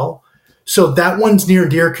extraordinarily well. So that one's near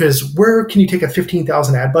and dear because where can you take a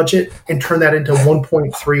 $15,000 ad budget and turn that into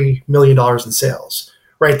 $1.3 million in sales,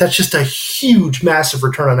 right? That's just a huge, massive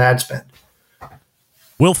return on ad spend.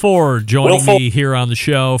 Will Ford joining me here on the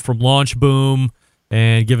show from Launchboom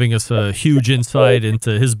and giving us a huge insight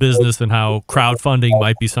into his business and how crowdfunding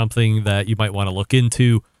might be something that you might want to look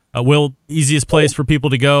into. Will, easiest place for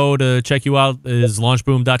people to go to check you out is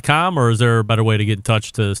launchboom.com, or is there a better way to get in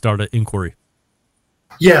touch to start an inquiry?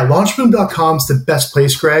 Yeah, launchboom.com is the best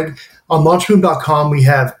place, Greg. On launchboom.com, we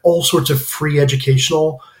have all sorts of free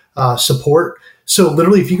educational support. So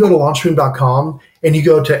literally, if you go to launchboom.com and you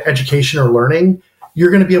go to education or learning,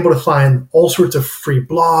 you're going to be able to find all sorts of free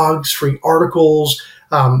blogs, free articles.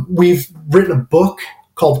 We've written a book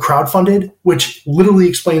called Crowdfunded, which literally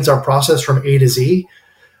explains our process from A to Z.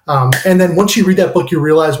 And then once you read that book, you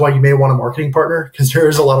realize why you may want a marketing partner, because there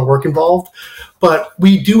is a lot of work involved. But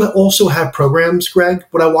we do also have programs, Greg.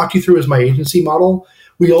 What I walked you through is my agency model.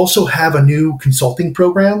 We also have a new consulting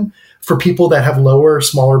program for people that have lower,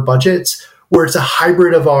 smaller budgets, where it's a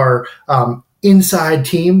hybrid of our inside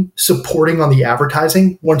team supporting on the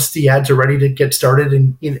advertising once the ads are ready to get started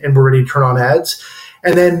and we're ready to turn on ads.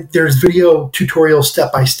 And then there's video tutorials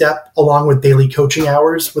step-by-step along with daily coaching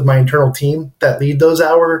hours with my internal team that lead those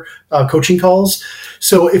hour coaching calls.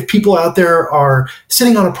 So if people out there are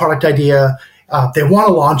sitting on a product idea, they want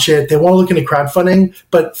to launch it, they want to look into crowdfunding,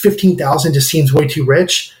 but $15,000 just seems way too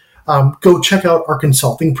rich, go check out our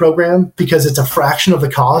consulting program because it's a fraction of the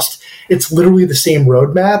cost. It's literally the same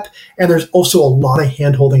roadmap, and there's also a lot of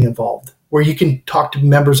hand-holding involved, where you can talk to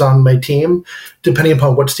members on my team, depending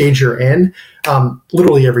upon what stage you're in,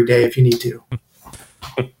 literally every day if you need to.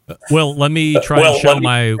 Well, let me try to show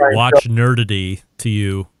my watch nerdity to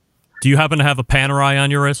you. Do you happen to have a Panerai on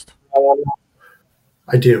your wrist?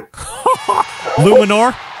 I do.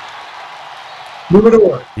 Luminor?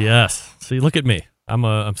 Luminor. Yes. See, look at me.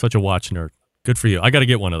 I'm such a watch nerd. Good for you. I got to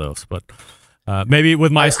get one of those, but maybe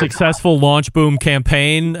with my successful Launchboom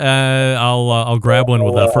campaign, I'll grab one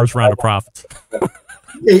with the first round of profits.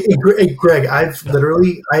 Hey, Greg, I've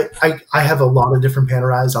literally I have a lot of different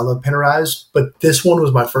Panerais. I love Panerais, but this one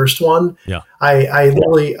was my first one. Yeah,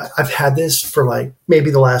 I've had this for like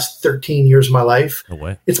maybe the last 13 years of my life. No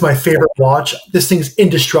way. It's my favorite watch. This thing's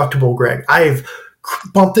indestructible, Greg. I've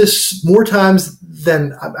bumped this more times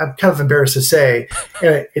than I'm kind of embarrassed to say.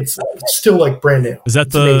 And it's still like brand new. Is that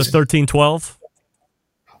it's the amazing. 1312?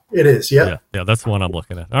 It is, yeah. Yeah, that's the one I'm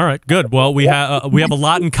looking at. All right, good. Well, we have a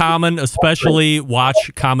lot in common, especially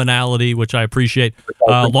watch commonality, which I appreciate.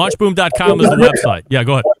 Launchboom.com is the website. Yeah,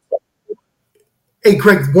 go ahead. Hey,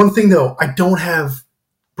 Greg, one thing though, I don't have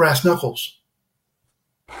brass knuckles.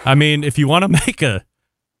 I mean, if you want to make a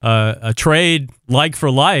trade like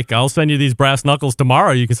for like, I'll send you these brass knuckles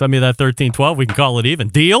tomorrow. You can send me that 1312. We can call it even.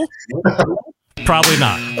 Deal? Probably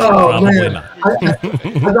not. Oh, Probably man. not.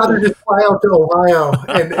 I'd rather just fly out to Ohio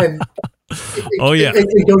and oh, yeah. and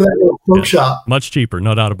go to that little smoke shop. Much cheaper,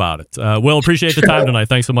 no doubt about it. Will, appreciate the time tonight.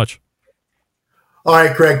 Thanks so much. All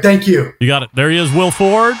right, Greg. Thank you. You got it. There he is, Will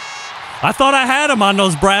Ford. I thought I had him on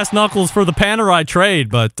those brass knuckles for the Panerai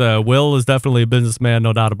trade, but Will is definitely a businessman,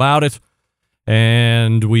 no doubt about it.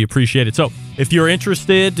 And we appreciate it. So if you're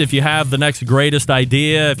interested, if you have the next greatest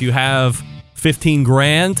idea, if you have 15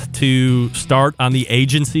 grand to start on the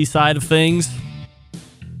agency side of things,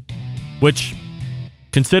 which,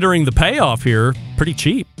 considering the payoff here, pretty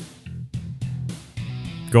cheap.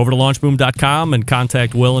 Go over to launchboom.com and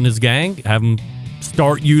contact Will and his gang. Have them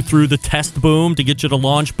start you through the test boom to get you to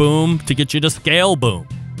launch boom, to get you to scale boom.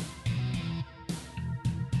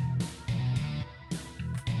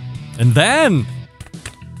 And then,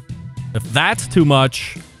 if that's too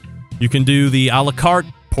much, you can do the a la carte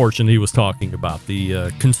portion he was talking about, the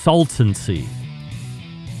consultancy.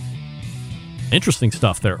 Interesting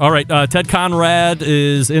stuff there. All right, Ted Conrad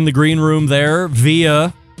is in the green room there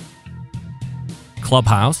via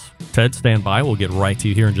Clubhouse. Ted, stand by. We'll get right to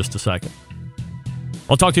you here in just a second.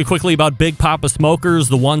 I'll talk to you quickly about Big Papa Smokers,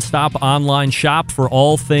 the one-stop online shop for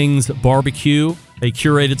all things barbecue. A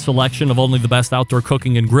curated selection of only the best outdoor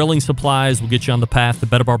cooking and grilling supplies will get you on the path to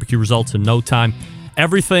better barbecue results in no time.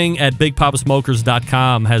 Everything at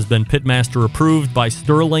BigPapaSmokers.com has been Pitmaster approved by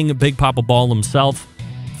Sterling Big Papa Ball himself.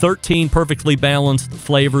 13 perfectly balanced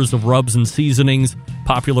flavors of rubs and seasonings.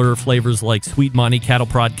 Popular flavors like Sweet Money, Cattle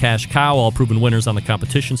Prod, Cash Cow, all proven winners on the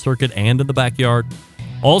competition circuit and in the backyard.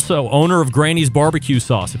 Also, owner of Granny's Barbecue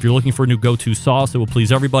Sauce. If you're looking for a new go-to sauce that will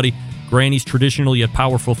please everybody, Granny's traditional yet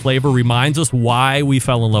powerful flavor reminds us why we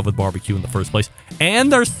fell in love with barbecue in the first place.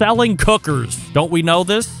 And they're selling cookers. Don't we know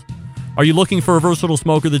this? Are you looking for a versatile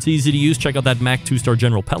smoker that's easy to use? Check out that Mac 2-Star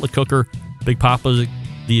General Pellet Cooker. Big Papa,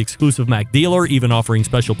 the exclusive Mac dealer, even offering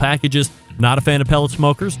special packages. Not a fan of pellet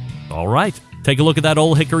smokers? All right. Take a look at that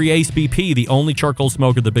Old Hickory Ace BP, the only charcoal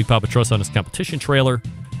smoker that Big Papa trusts on his competition trailer.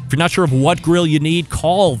 If you're not sure of what grill you need,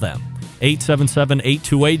 call them.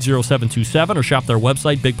 877-828-0727 or shop their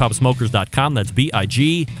website, bigpapasmokers.com. That's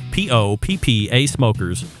BIGPOPPA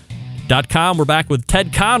smokers.com. We're back with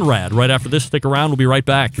Ted Conrad right after this. Stick around. We'll be right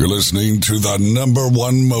back. You're listening to the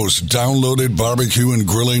 #1 most downloaded barbecue and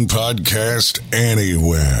grilling podcast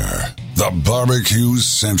anywhere. The Barbecue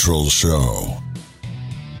Central Show.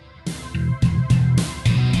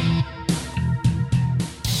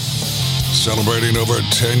 Celebrating over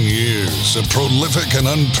 10 years of prolific and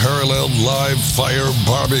unparalleled live fire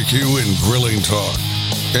barbecue and grilling talk.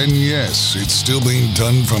 And yes, it's still being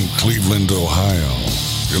done from Cleveland, Ohio.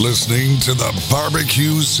 You're listening to the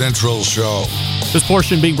Barbecue Central Show. This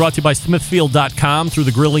portion being brought to you by Smithfield.com through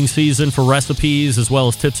the grilling season for recipes as well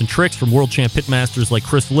as tips and tricks from world champ pitmasters like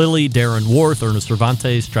Chris Lilly, Darren Worth, Ernest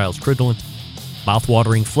Cervantes, Giles Cridlin.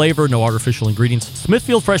 Mouth-watering flavor, no artificial ingredients.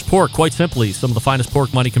 Smithfield Fresh Pork, quite simply, some of the finest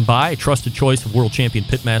pork money can buy. A trusted choice of world champion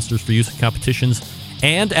pitmasters for use in competitions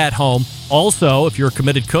and at home. Also, if you're a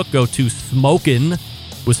committed cook, go to Smokin'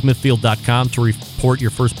 with Smithfield.com to report your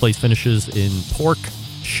first place finishes in pork,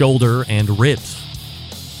 shoulder, and ribs.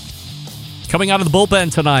 Coming out of the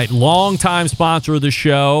bullpen tonight, longtime sponsor of the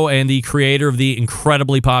show and the creator of the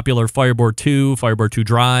incredibly popular Fireboard 2, Fireboard 2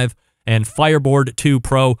 Drive, and Fireboard 2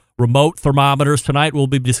 Pro remote thermometers. Tonight we'll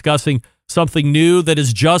be discussing something new that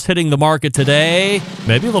is just hitting the market today.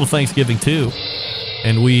 Maybe a little Thanksgiving too.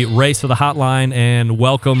 And we race to the hotline and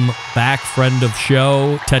welcome back friend of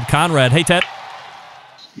show, Ted Conrad. Hey, Ted.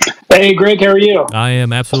 Hey, Greg. How are you? I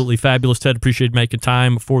am absolutely fabulous, Ted. Appreciate making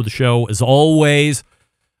time for the show as always.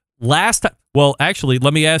 Last time, well, actually,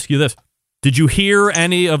 let me ask you this. Did you hear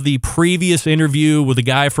any of the previous interview with the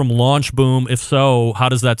guy from Launchboom? If so, how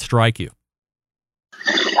does that strike you?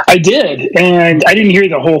 I did, and I didn't hear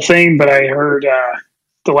the whole thing, but I heard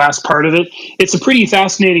the last part of it. It's a pretty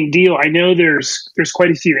fascinating deal. I know there's quite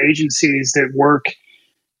a few agencies that work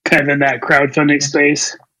kind of in that crowdfunding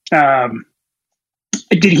space.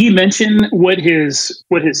 Did he mention what his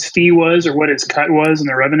fee was or what his cut was in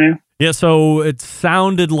the revenue? Yeah, so it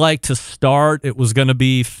sounded like to start it was going to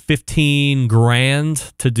be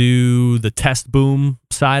 $15,000 to do the test boom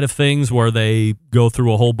side of things, where they go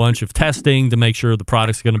through a whole bunch of testing to make sure the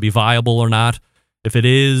product's going to be viable or not. If it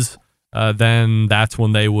is, then that's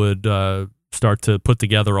when they would start to put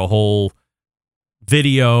together a whole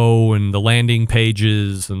video and the landing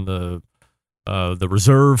pages and the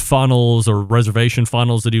reserve funnels or reservation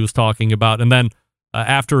funnels that he was talking about. And then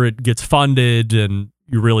after it gets funded and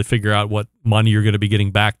you really figure out what money you're going to be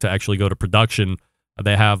getting back to actually go to production,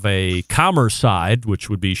 they have a commerce side, which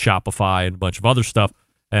would be Shopify and a bunch of other stuff.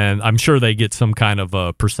 And I'm sure they get some kind of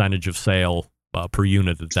a percentage of sale per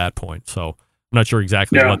unit at that point. So I'm not sure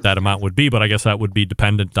exactly what that amount would be, but I guess that would be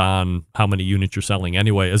dependent on how many units you're selling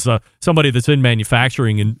anyway. As somebody that's in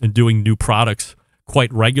manufacturing and doing new products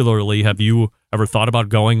quite regularly, have you ever thought about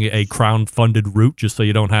going a crowd-funded route just so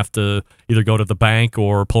you don't have to either go to the bank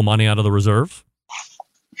or pull money out of the reserves?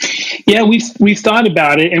 Yeah, we've thought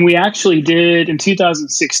about it, and we actually did in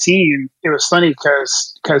 2016. It was funny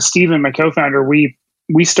because Steven, my co-founder, we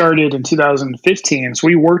started in 2015, so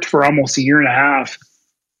we worked for almost a year and a half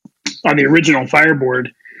on the original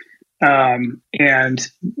Fireboard, and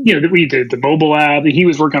we did the mobile app. He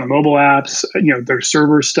was working on the mobile apps, their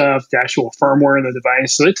server stuff, the actual firmware in the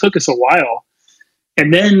device. So it took us a while,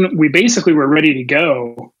 and then we basically were ready to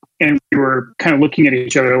go, and we were kind of looking at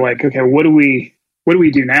each other like, okay, what do we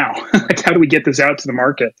do now? Like, how do we get this out to the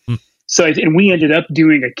market? So, and we ended up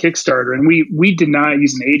doing a Kickstarter, and we did not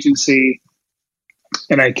use an agency,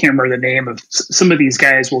 and I can't remember the name of some of these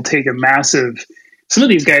guys will take some of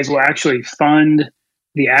these guys will actually fund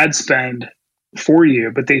the ad spend for you,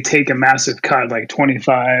 but they take a massive cut, like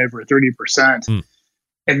 25 or 30%.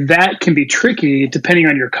 And that can be tricky depending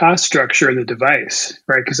on your cost structure of the device,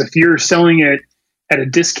 right? Because if you're selling it at a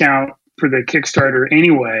discount for the Kickstarter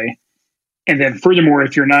anyway, and then furthermore,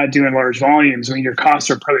 if you're not doing large volumes, I mean, your costs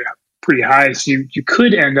are probably pretty high. So you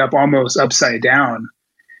could end up almost upside down.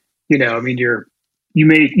 I mean,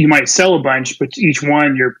 you might sell a bunch, but each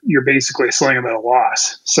one you're basically selling them at a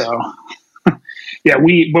loss. So yeah,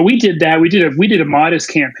 we did that. We did a modest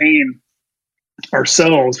campaign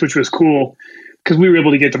ourselves, which was cool because we were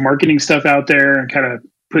able to get the marketing stuff out there and kind of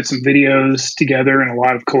put some videos together and a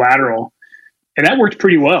lot of collateral. And that worked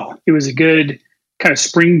pretty well. It was a good kind of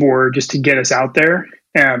springboard just to get us out there.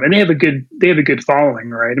 And they have a good following,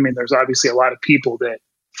 right? I mean, there's obviously a lot of people that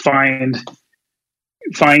find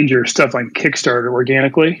your stuff on Kickstarter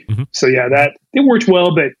organically. So yeah, that it worked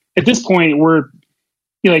well. But at this point, we're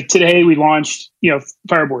like today we launched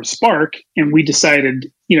Fireboard Spark, and we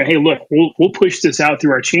decided hey, look, we'll push this out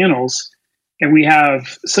through our channels, and we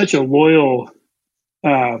have such a loyal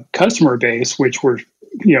customer base, which we're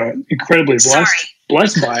incredibly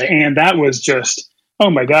blessed by. And that was just,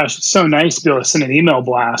 oh my gosh, it's so nice to be able to send an email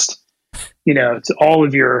blast to all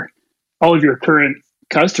of your current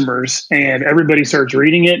customers, and everybody starts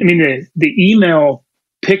reading it. I mean, the email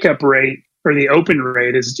pickup rate or the open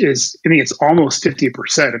rate is I mean, it's almost 50%.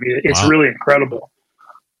 I mean, it's really incredible.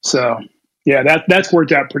 So yeah, that's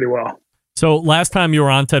worked out pretty well. So last time you were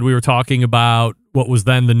on, Ted, we were talking about what was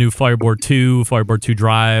then the new Fireboard 2, Fireboard 2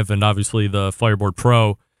 Drive, and obviously the Fireboard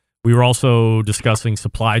Pro. We were also discussing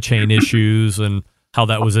supply chain issues and how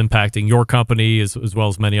that was impacting your company as well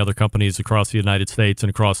as many other companies across the United States and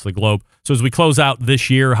across the globe. So as we close out this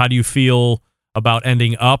year, how do you feel about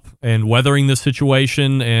ending up and weathering this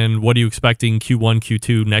situation, and what are you expecting Q1,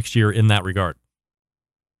 Q2 next year in that regard?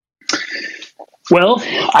 Well,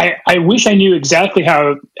 I wish I knew exactly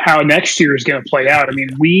how next year is going to play out. I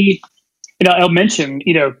mean, I'll mention,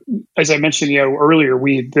 as I mentioned, earlier,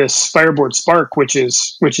 this Fireboard Spark, which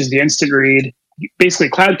is the instant read, basically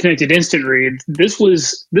cloud connected instant read. This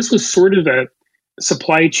was sort of a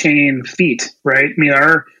supply chain feat, right? I mean,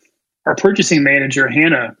 our purchasing manager,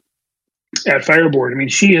 Hannah, at Fireboard, I mean,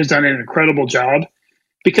 she has done an incredible job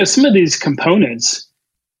because some of these components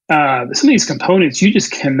you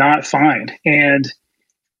just cannot find. And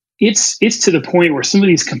it's to the point where some of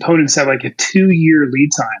these components have like a 2-year lead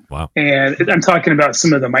time. Wow. And I'm talking about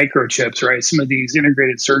some of the microchips, right? Some of these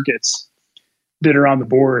integrated circuits that are on the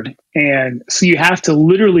board. And so you have to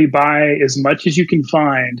literally buy as much as you can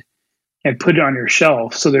find and put it on your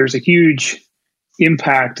shelf. So there's a huge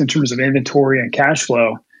impact in terms of inventory and cash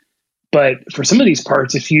flow. But for some of these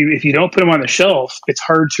parts, if you don't put them on the shelf, it's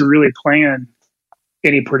hard to really plan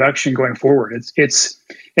any production going forward.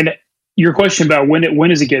 And your question about when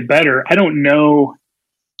does it get better? I don't know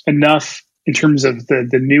enough in terms of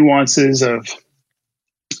the nuances of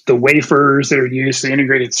the wafers that are used, the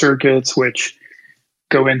integrated circuits, which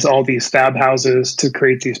go into all these fab houses to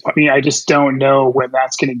create these. I mean, I just don't know when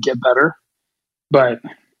that's going to get better. But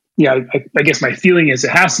yeah, I guess my feeling is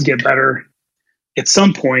it has to get better at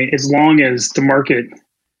some point, as long as the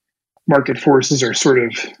market forces are sort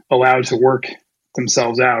of allowed to work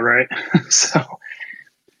themselves out, right? So,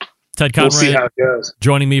 Ted Conrad, we'll see how it goes.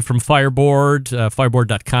 Joining me from Fireboard,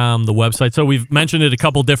 fireboard.com, the website. So we've mentioned it a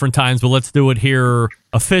couple different times, but let's do it here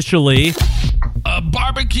officially. A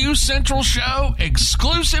Barbecue Central Show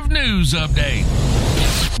exclusive news update.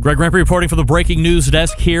 Greg Rempe reporting for the breaking news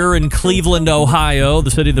desk here in Cleveland, Ohio, the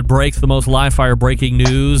city that breaks the most live fire breaking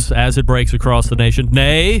news as it breaks across the nation,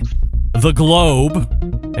 nay, the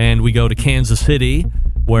globe. And we go to Kansas City,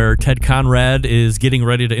 where Ted Conrad is getting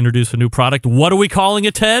ready to introduce a new product. What are we calling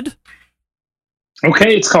it, Ted?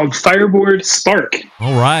 Okay, it's called Fireboard Spark.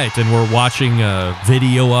 All right, and we're watching a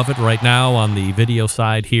video of it right now on the video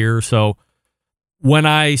side here. So when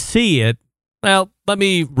I see it, well, let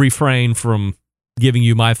me refrain from giving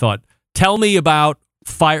you my thought. Tell me about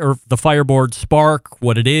the Fireboard Spark,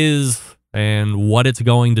 what it is, and what it's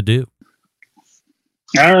going to do.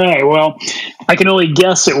 All right. Well, I can only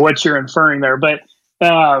guess at what you're inferring there, but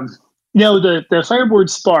the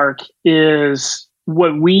Fireboard Spark is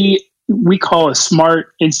what we call a smart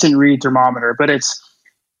instant read thermometer, but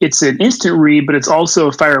it's an instant read, but it's also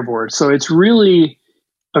a Fireboard. So it's really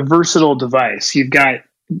a versatile device. You've got,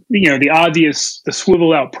 the obvious, the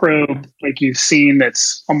swivel out probe, like you've seen,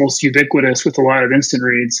 that's almost ubiquitous with a lot of instant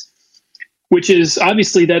reads, which is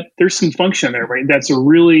obviously that there's some function there, right? That's a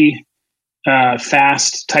really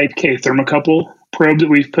fast Type K thermocouple probe that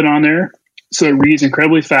we've put on there. So it reads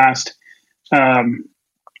incredibly fast.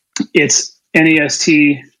 It's NAST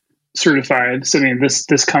certified. So,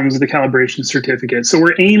 this comes with a calibration certificate. So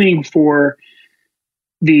we're aiming for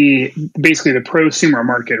basically the prosumer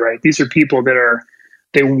market, right? These are people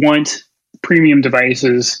they want premium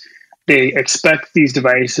devices. They expect these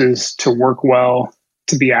devices to work well,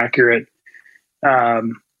 to be accurate.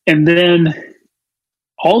 And then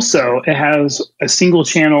also it has a single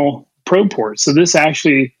channel probe port. So this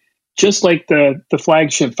actually, just like the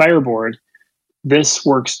flagship Fireboard, this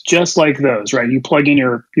works just like those, right? You plug in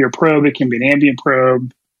your probe. It can be an ambient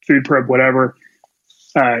probe, food probe, whatever.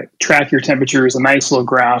 Track your temperatures, a nice little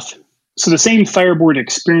graph. So the same Fireboard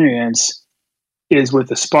experience is with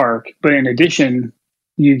the Spark, but in addition,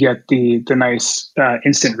 you get the nice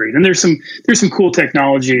instant read. And there's some cool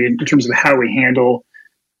technology in terms of how we handle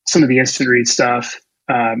some of the instant read stuff.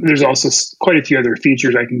 There's also quite a few other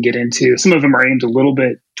features I can get into. Some of them are aimed a little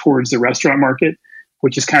bit towards the restaurant market,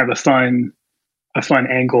 which is kind of a fun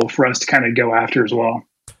angle for us to kind of go after as well.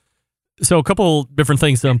 So a couple different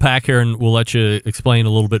things to unpack here, and we'll let you explain a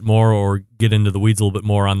little bit more or get into the weeds a little bit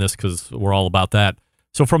more on this because we're all about that.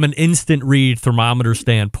 So from an instant read thermometer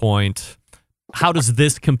standpoint, how does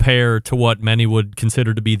this compare to what many would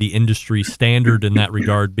consider to be the industry standard in that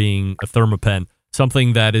regard, being a thermopen?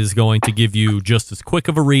 Something that is going to give you just as quick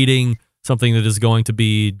of a reading, something that is going to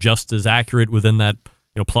be just as accurate within that,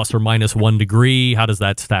 plus or minus 1 degree. How does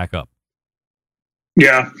that stack up?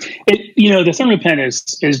 Yeah, the thermopen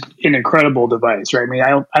is an incredible device, right?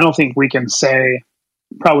 I don't think we can say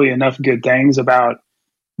probably enough good things about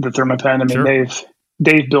the thermopen. Sure.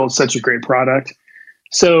 They've built such a great product.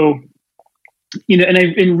 So,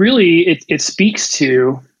 and really it speaks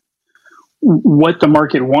to what the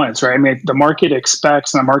market wants, right? The market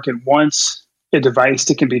expects and the market wants a device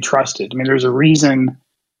that can be trusted. There's a reason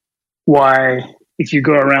why, if you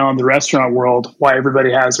go around the restaurant world, why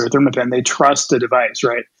everybody has their thermopen. They trust the device,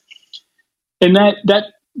 right? And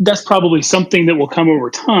that's probably something that will come over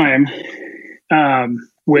time,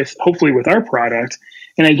 hopefully with our product.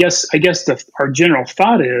 And I guess our general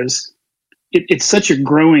thought is it's such a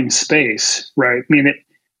growing space, right?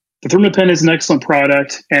 The thermopen is an excellent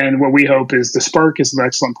product, and what we hope is the Spark is an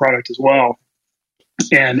excellent product as well.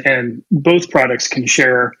 And both products can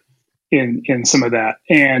share in some of that.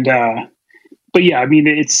 And but yeah,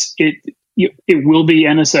 it will be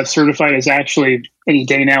NSF certified. It's actually any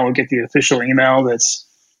day now we'll get the official email that's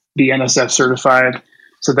be NSF certified.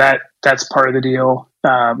 So that's part of the deal.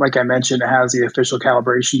 Like I mentioned, it has the official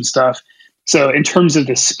calibration stuff. So in terms of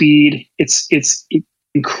the speed, it's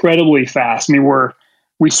incredibly fast. We're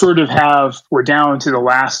down to the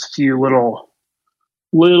last few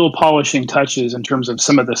little polishing touches in terms of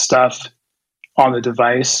some of the stuff on the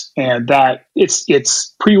device, and that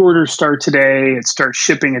it's pre-orders start today. It starts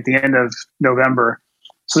shipping at the end of November.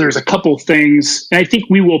 So there's a couple things, and I think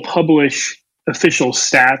we will publish official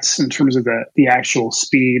stats in terms of the actual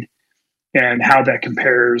speed and how that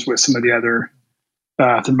compares with some of the other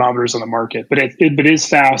thermometers on the market. But it is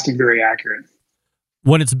fast and very accurate.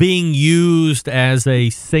 When it's being used as a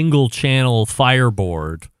single channel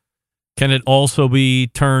Fireboard, can it also be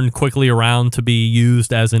turned quickly around to be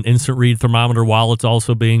used as an instant read thermometer while it's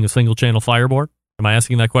also being a single channel Fireboard? Am I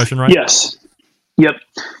asking that question right? Yes. Yep.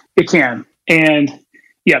 It can. And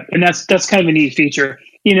yep. And that's kind of a neat feature.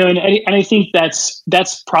 And I think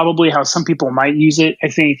that's probably how some people might use it. I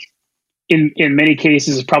think in many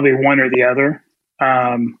cases it's probably one or the other.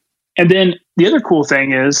 And then the other cool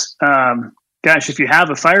thing is, if you have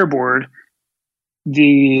a Fireboard,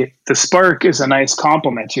 the Spark is a nice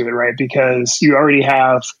complement to it, right? Because you already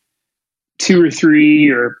have 2 or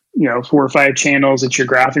 3 or 4 or 5 channels that you're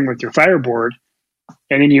graphing with your Fireboard,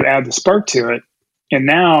 and then you add the Spark to it, and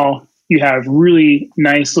now you have really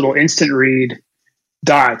nice little instant read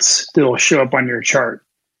dots that will show up on your chart,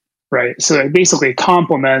 right? So it basically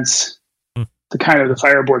complements the kind of the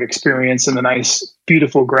Fireboard experience and the nice,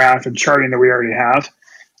 beautiful graph and charting that we already have.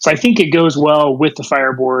 So I think it goes well with the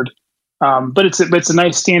Fireboard, but it's a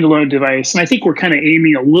nice standalone device, and I think we're kind of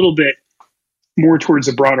aiming a little bit more towards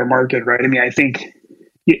a broader market, right? I mean, I think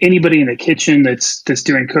anybody in the kitchen that's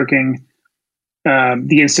doing cooking,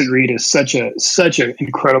 the instant read is such an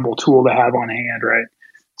incredible tool to have on hand, right?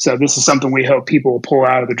 So this is something we hope people will pull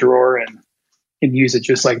out of the drawer and use it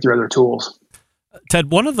just like their other tools.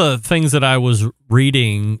 Ted, one of the things that I was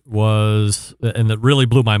reading was, and that really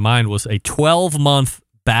blew my mind, was a 12-month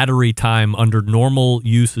battery time under normal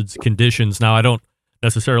usage conditions. Now, I don't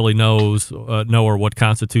necessarily know or what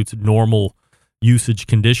constitutes normal usage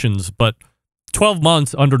conditions, but 12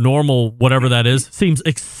 months under normal, whatever that is, seems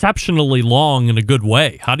exceptionally long in a good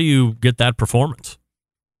way. How do you get that performance?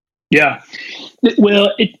 Yeah.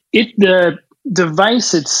 Well, the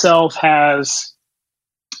device itself has,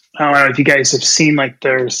 I don't know if you guys have seen, like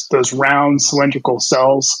there's those round cylindrical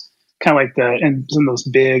cells, kind of like and some of those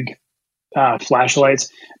big flashlights,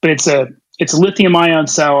 but it's a lithium ion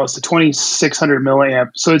cell. It's a 2600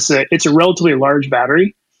 milliamp. So it's a relatively large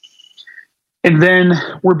battery. And then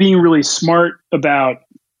we're being really smart about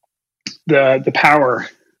the power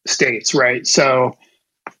states, right? So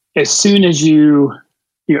as soon as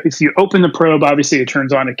if you open the probe, obviously it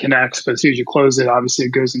turns on, it connects, but as soon as you close it, obviously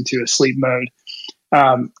it goes into a sleep mode.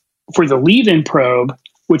 For the leave-in probe,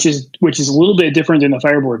 which is a little bit different than the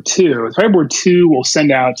Fireboard 2, the Fireboard 2 will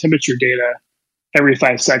send out temperature data every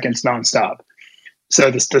 5 seconds nonstop.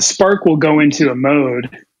 So the Spark will go into a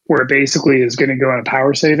mode where it basically is going to go into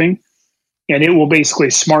power saving, and it will basically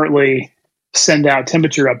smartly send out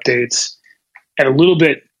temperature updates at a little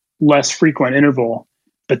bit less frequent interval,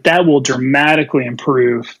 but that will dramatically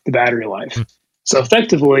improve the battery life. So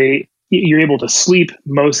effectively, you're able to sleep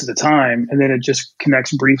most of the time, and then it just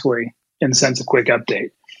connects briefly and sends a quick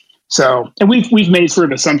update. So, and we've made sort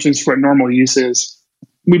of assumptions for what normal use is.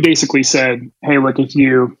 We basically said, hey, look, if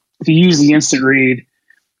you use the instant read,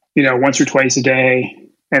 once or twice a day,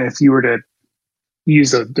 and if you were to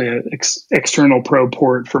use the external probe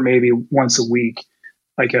port for maybe once a week,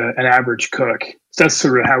 like an average cook. So that's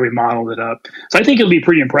sort of how we modeled it up. So I think it'll be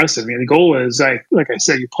pretty impressive. I mean, the goal is, like I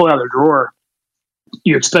said, you pull out of the drawer,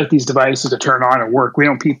 you expect these devices to turn on and work. We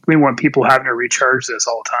want people having to recharge this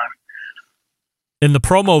all the time. In the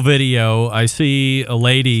promo video, I see a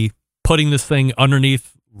lady putting this thing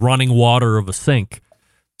underneath running water of a sink.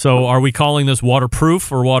 So are we calling this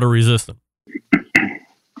waterproof or water resistant?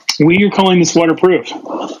 We are calling this waterproof.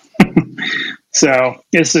 So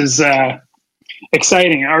this is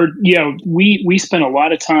exciting. We spent a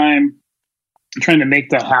lot of time trying to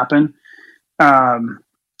make that happen. And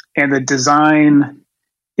the design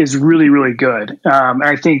is really, really good.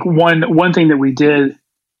 I think one thing that we did,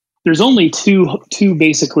 there's only two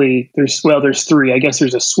basically, there's 3. I guess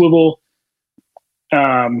there's a swivel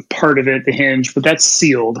part of it, the hinge, but that's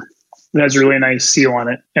sealed. It has a really nice seal on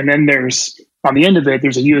it. And then there's, on the end of it,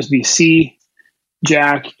 there's a USB-C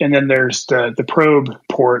jack, and then there's the probe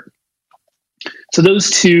port. So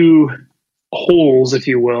those 2 holes, if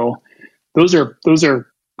you will, those are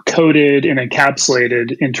coated and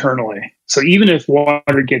encapsulated internally. So even if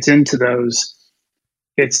water gets into those,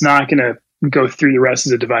 it's not going to go through the rest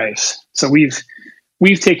of the device. So we've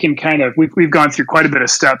taken we've gone through quite a bit of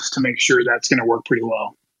steps to make sure that's going to work pretty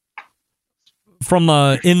well. From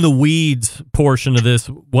in the weeds portion of this,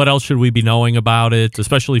 what else should we be knowing about it,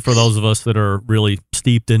 especially for those of us that are really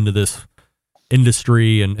steeped into this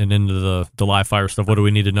industry and into the live fire stuff? What do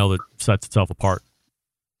we need to know that sets itself apart?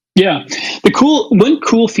 Yeah. One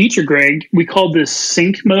cool feature, Greg, we call this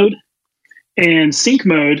sync mode. And sync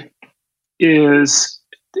mode is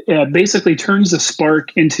basically turns the Spark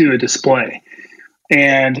into a display.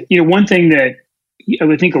 And, one thing that I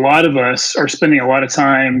would think a lot of us are spending a lot of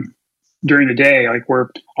time during the day, like we're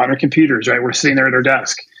on our computers, right? We're sitting there at our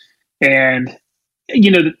desk. And,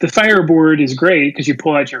 the Fireboard is great because you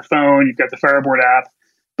pull out your phone, you've got the Fireboard app,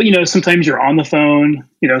 but, sometimes you're on the phone,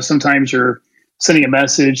 sometimes you're sending a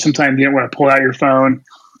message, sometimes you don't want to pull out your phone.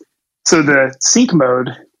 So the sync mode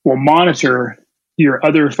will monitor your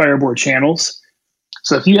other Fireboard channels.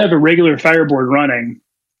 So if you have a regular Fireboard running,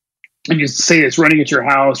 and you say it's running at your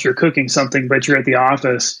house, you're cooking something, but you're at the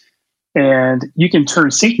office, and you can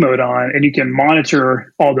turn sync mode on and you can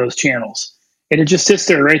monitor all those channels. And it just sits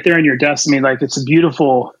there right there on your desk. I mean, like, it's a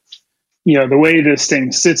beautiful, the way this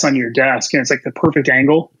thing sits on your desk, and it's like the perfect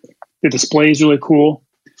angle. The display is really cool.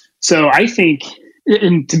 So I think,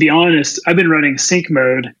 and to be honest, I've been running sync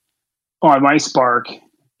mode on my Spark,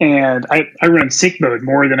 and I run sync mode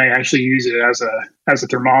more than I actually use it as a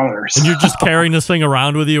thermometer. So. And you're just carrying this thing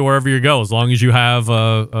around with you wherever you go, as long as you have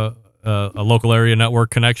a local area network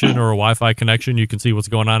connection or a Wi-Fi connection, you can see what's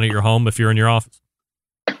going on at your home if you're in your office.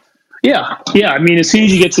 Yeah. I mean, as soon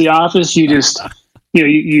as you get to the office, you just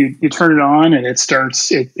you turn it on, and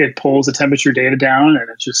it pulls the temperature data down, and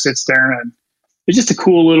it just sits there, and it's just a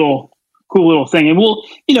cool little thing. And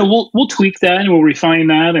we'll tweak that, and we'll refine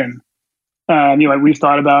that, and we've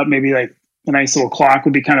thought about maybe like a nice little clock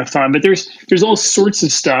would be kind of fun. But there's all sorts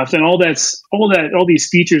of stuff, and all these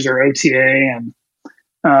features are OTA,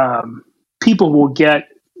 and people will get.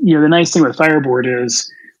 The nice thing with Fireboard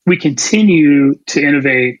is we continue to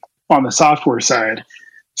innovate on the software side.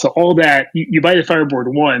 So all that, you buy the Fireboard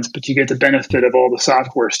once, but you get the benefit of all the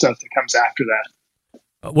software stuff that comes after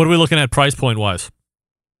that. What are we looking at price point wise?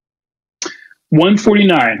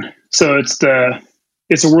 $149. So it's the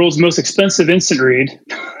world's most expensive instant read,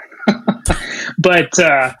 but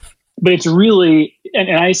it's really,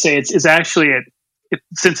 and I say it's actually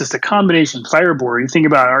since it's the combination Fireboard. You think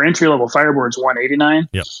about our entry level Fireboard is $189.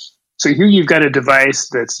 Yep. So here you've got a device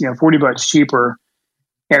that's $40 cheaper,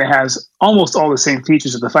 and it has almost all the same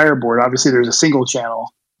features of the Fireboard. Obviously, there's a single channel,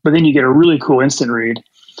 but then you get a really cool instant read.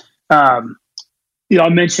 I'll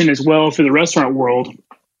mention as well for the restaurant world,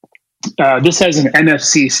 this has an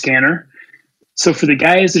NFC scanner. So for the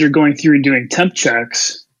guys that are going through and doing temp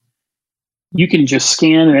checks, you can just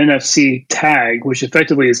scan an NFC tag, which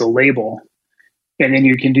effectively is a label, and then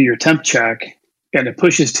you can do your temp check, and it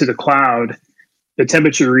pushes to the cloud. The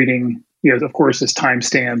temperature reading, of course, is time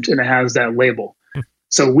stamped, and it has that label.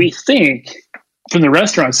 So we think from the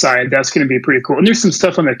restaurant side, that's going to be pretty cool. And there's some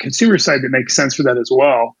stuff on the consumer side that makes sense for that as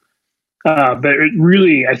well. But it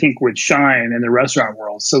really, I think, would shine in the restaurant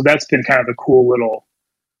world. So that's been kind of a cool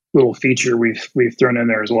little feature we've thrown in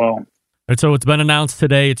there as well. And so it's been announced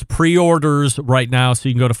today. It's pre-orders right now, so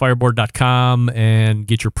you can go to fireboard.com and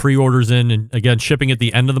get your pre-orders in. And again, shipping at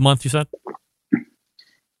the end of the month, you said?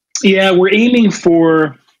 Yeah, we're aiming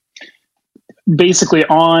for basically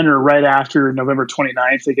on or right after November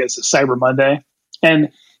 29th, I guess, it's Cyber Monday. And,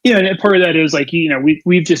 and part of that is like,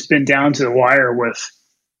 we've just been down to the wire with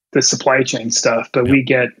the supply chain stuff, but I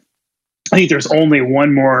think there's only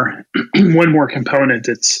one more component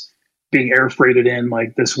that's being air freighted in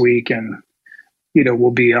like this week, and,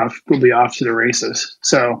 we'll be off to the races.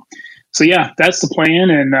 So yeah, that's the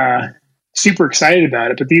plan, and super excited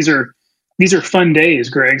about it. But these are fun days,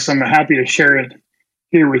 Greg. So I'm happy to share it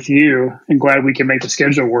here with you, and glad we can make the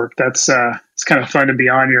schedule work. That's it's kind of fun to be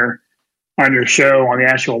on your show on the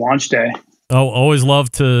actual launch day. Oh, always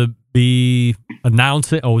love to be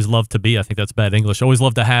announcing. Always love to be. I think that's bad English. Always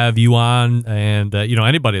love to have you on, and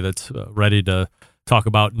anybody that's ready to talk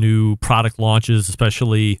about new product launches,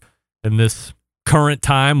 especially in this current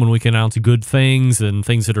time when we can announce good things and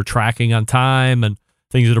things that are tracking on time and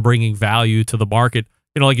things that are bringing value to the market.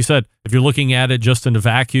 Like you said, if you're looking at it just in a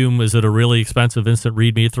vacuum, is it a really expensive instant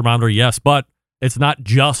read meat thermometer? Yes, but it's not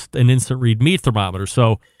just an instant read meat thermometer.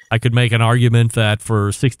 So I could make an argument that for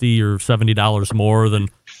 $60 or $70 more than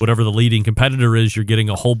whatever the leading competitor is, you're getting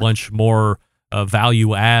a whole bunch more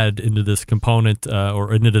value add into this component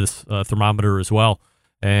or into this thermometer as well.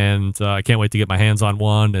 And I can't wait to get my hands on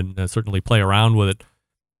one and certainly play around with it.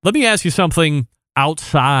 Let me ask you something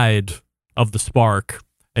outside of the Spark,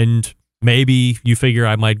 and maybe you figure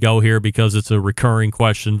I might go here because it's a recurring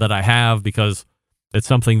question that I have because it's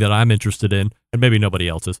something that I'm interested in, and maybe nobody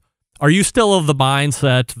else is. Are you still of the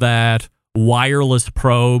mindset that wireless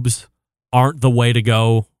probes aren't the way to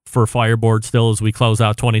go for Fireboard still as we close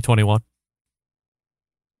out 2021?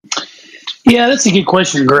 Yeah, that's a good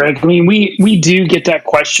question, Greg. I mean, we do get that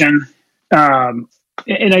question. And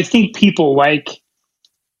I think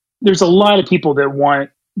there's a lot of people that want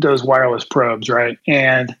those wireless probes, right?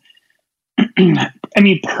 And I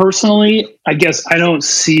mean, personally, I guess I don't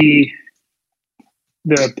see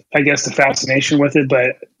the fascination with it, but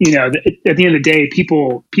at the end of the day,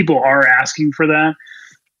 people are asking for that.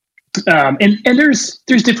 And there's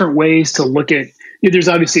different ways to look at, there's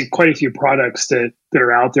obviously quite a few products that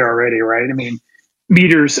are out there already, right? I mean,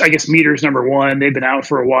 meters number one, they've been out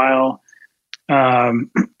for a while.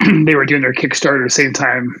 They were doing their Kickstarter at the same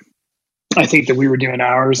time, I think, that we were doing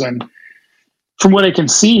ours. And from what I can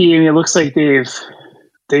see, I mean, it looks like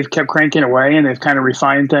they've kept cranking away and they've kind of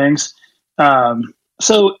refined things.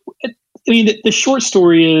 So, I mean, the short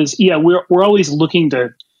story is, yeah, we're always looking to.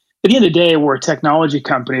 At the end of the day, we're a technology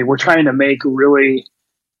company. We're trying to make really,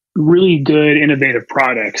 really good, innovative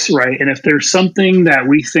products, right? And if there's something that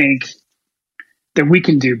we think that we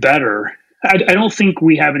can do better, I don't think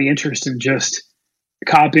we have any interest in just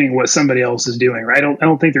copying what somebody else is doing, right? I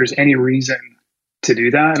don't think there's any reason to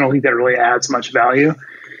do that. I don't think that really adds much value.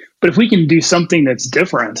 But if we can do something that's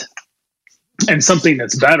different and something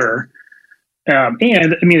that's better,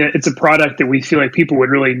 and I mean, it's a product that we feel like people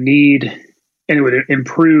would really need, and it would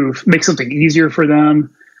make something easier for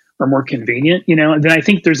them or more convenient, then I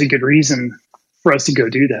think there's a good reason for us to go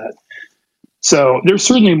do that. So there's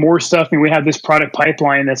certainly more stuff. I mean, we have this product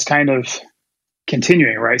pipeline that's kind of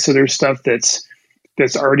continuing, right? So there's stuff that's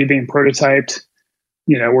already being prototyped.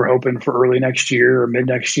 We're hoping for early next year or mid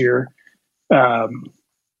next year. And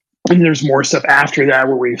there's more stuff after that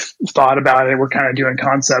where we've thought about it. We're kind of doing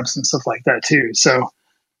concepts and stuff like that too. So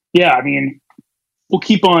yeah, I mean, we'll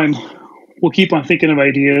keep on thinking of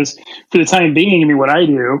ideas. For the time being, I mean, what I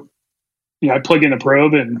do, I plug in the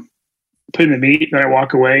probe and put in the meat, then I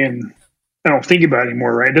walk away and I don't think about it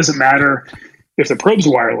anymore, right? It doesn't matter if the probe's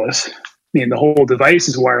wireless. I mean, the whole device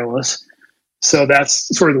is wireless. So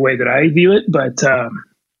that's sort of the way that I view it. But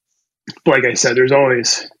like I said, there's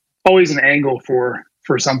always an angle for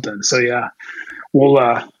something. So yeah,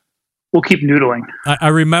 we'll keep noodling. I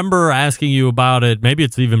remember asking you about it. Maybe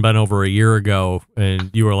it's even been over a year ago, and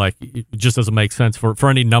you were like, it just doesn't make sense for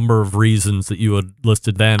any number of reasons that you had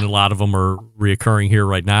listed then. A lot of them are reoccurring here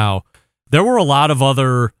right now. There were a lot of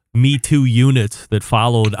other Me Too units that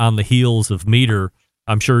followed on the heels of Meter.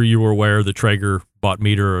 I'm sure you were aware that Traeger bought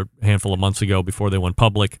Meter a handful of months ago before they went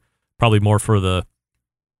public, probably more for the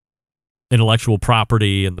intellectual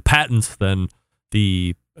property and the patents than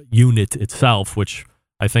the unit itself, which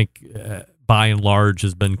I think by and large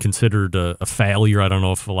has been considered a failure. I don't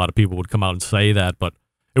know if a lot of people would come out and say that, but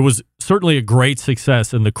it was certainly a great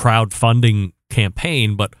success in the crowdfunding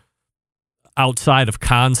campaign. But outside of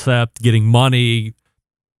concept, getting money,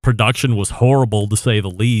 production was horrible to say the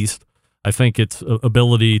least. I think its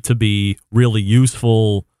ability to be really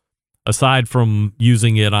useful, aside from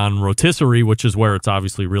using it on rotisserie, which is where it's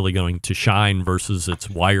obviously really going to shine versus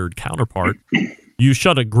its wired counterpart, you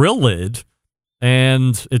shut a grill lid,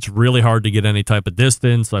 and it's really hard to get any type of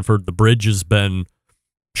distance. I've heard the bridge has been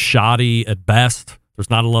shoddy at best.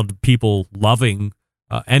 There's not a lot of people loving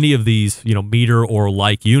any of these, Meter or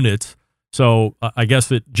like units. So I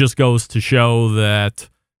guess it just goes to show that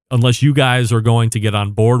unless you guys are going to get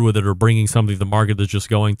on board with it or bringing something to the market that's just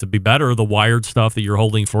going to be better, the wired stuff that you're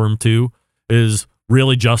holding firm to is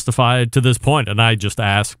really justified to this point. And I just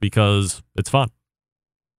ask because it's fun.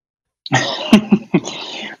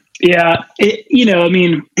 Yeah, I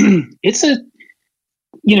mean, it's I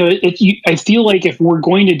feel like if we're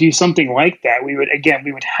going to do something like that, we would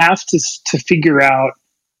have to figure out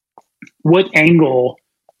what angle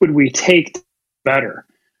would we take better.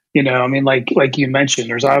 I mean, like you mentioned,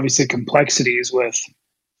 there's obviously complexities with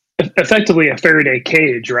effectively a Faraday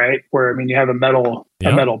cage, right? Where, I mean, you have a metal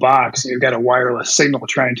box and you've got a wireless signal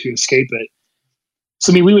trying to escape it.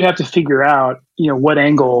 So, I mean, we would have to figure out, what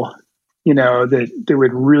angle, that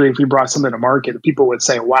would really, if we brought something to market, that people would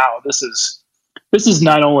say, wow, this is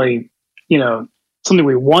not only, something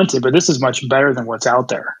we wanted, but this is much better than what's out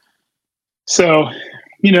there. So,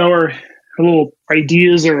 our little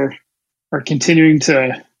ideas are continuing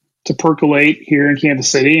to percolate here in Kansas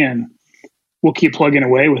City, and we'll keep plugging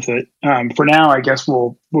away with it. For now, I guess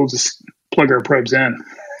we'll just plug our probes in.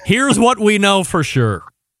 Here's what we know for sure.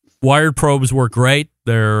 Wired probes work great.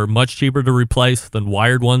 They're much cheaper to replace than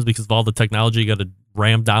wired ones because of all the technology. You got to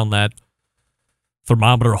ram down that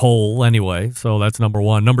thermometer hole anyway. So that's number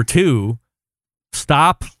one. Number two,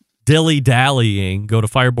 stop dilly-dallying. Go to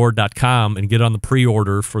fireboard.com and get on the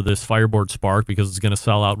pre-order for this Fireboard Spark because it's going to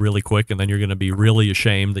sell out really quick, and then you're going to be really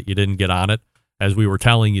ashamed that you didn't get on it, as we were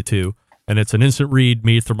telling you to. And it's an instant read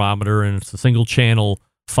meat thermometer, and it's a single-channel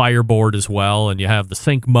Fireboard as well, and you have the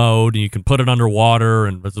sync mode, and you can put it underwater,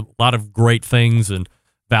 and there's a lot of great things and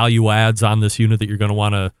value adds on this unit that you're going to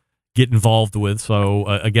want to get involved with. So,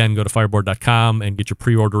 again, go to fireboard.com and get your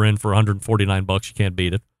pre-order in for $149. You can't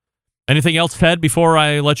beat it. Anything else, Ted, before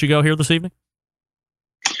I let you go here this evening?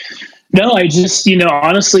 No, I just,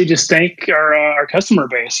 honestly just thank our customer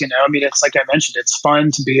base. I mean, it's like I mentioned, it's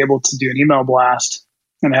fun to be able to do an email blast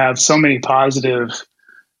and have so many positive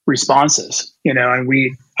responses, and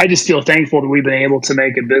I just feel thankful that we've been able to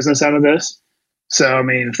make a business out of this. So, I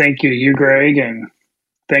mean, thank you to you, Greg, and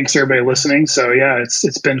thanks to everybody listening. So yeah,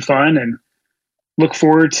 it's been fun, and look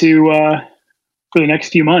forward to for the next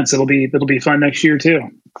few months. It'll be fun next year too.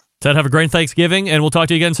 Ted, have a great Thanksgiving, and we'll talk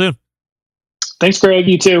to you again soon. Thanks, Greg.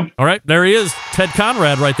 You too. All right, there he is, Ted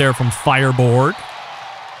Conrad, right there from Fireboard.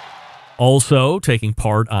 Also taking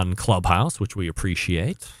part on Clubhouse, which we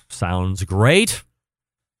appreciate. Sounds great.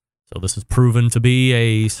 So this has proven to be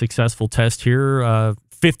a successful test here.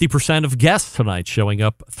 50% of guests tonight showing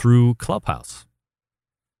up through Clubhouse,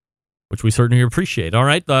 which we certainly appreciate. All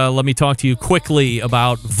right, let me talk to you quickly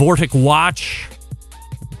about Vortic Watch.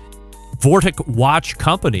 Vortic Watch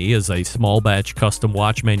Company is a small batch custom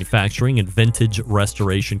watch manufacturing and vintage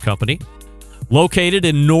restoration company. Located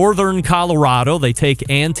in northern Colorado, they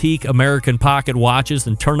take antique American pocket watches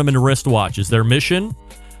and turn them into wristwatches. Their mission?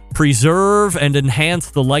 Preserve and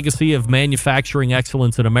enhance the legacy of manufacturing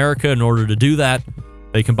excellence in America. In order to do that,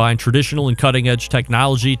 they combine traditional and cutting-edge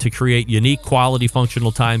technology to create unique, quality,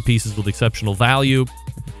 functional timepieces with exceptional value.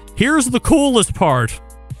 Here's the coolest part.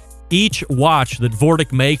 Each watch that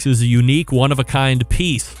Vortic makes is a unique, one-of-a-kind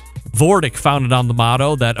piece. Vortic founded on the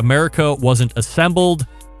motto that America wasn't assembled,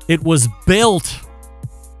 it was built.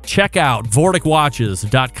 Check out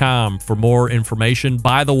VorticWatches.com for more information.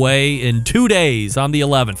 By the way, in 2 days, on the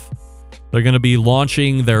 11th, they're going to be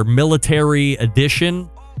launching their military edition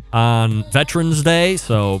on Veterans Day.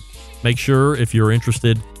 So make sure, if you're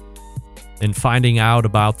interested in finding out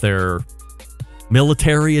about their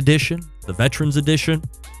military edition, the Veterans edition,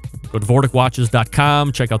 go to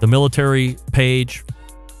VorticWatches.com, check out the military page.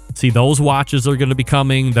 See, those watches are going to be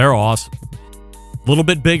coming. They're awesome. A little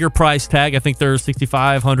bit bigger price tag. I think they're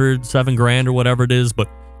 $6,500, $7,000 or whatever it is. But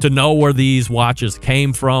to know where these watches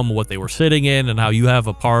came from, what they were sitting in, and how you have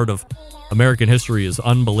a part of American history is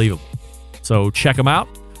unbelievable. So check them out.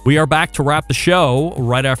 We are back to wrap the show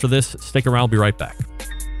right after this. Stick around. We'll be right back.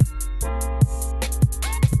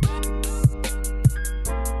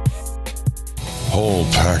 Whole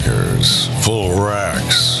packers, full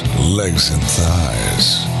racks, legs and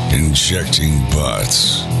thighs, injecting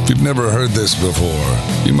butts. If you've never heard this before,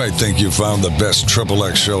 you might think you found the best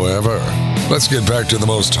XXX show ever. Let's get back to the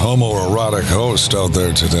most homoerotic host out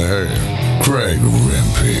there today, Greg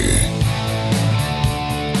Rempe.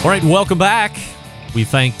 All right, welcome back. We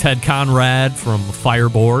thank Ted Conrad from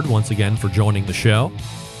Fireboard once again for joining the show.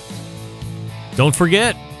 Don't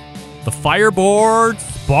forget, the Fireboard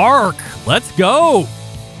Spark. Let's go.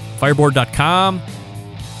 Fireboard.com.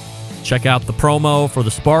 Check out the promo for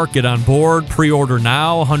the Spark. Get on board. Pre-order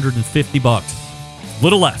now. $150.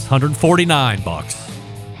 Little less. $149.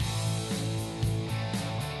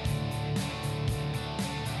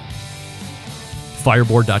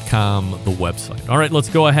 Fireboard.com, the website. All right, let's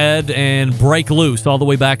go ahead and break loose all the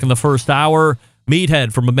way back in the first hour.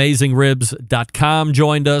 Meathead from AmazingRibs.com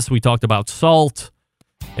joined us. We talked about salt,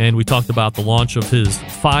 and we talked about the launch of his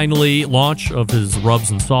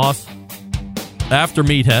rubs and sauce. After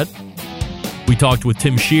Meathead, we talked with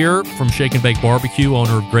Tim Shear from Shake and Bake Barbecue,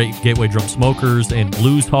 owner of Great Gateway Drum Smokers and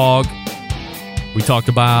Blues Hog. We talked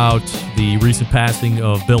about the recent passing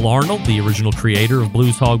of Bill Arnold, the original creator of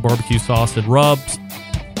Blues Hog Barbecue Sauce and Rubs.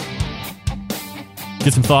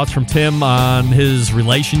 Get some thoughts from Tim on his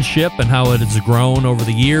relationship and how it has grown over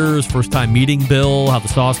the years. First time meeting Bill, how the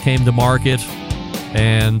sauce came to market,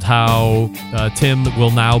 and how Tim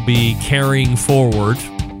will now be carrying forward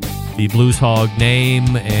the Blues Hog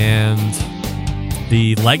name and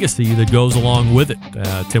the legacy that goes along with it.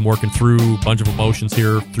 Tim working through a bunch of emotions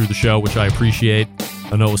here through the show, which I appreciate.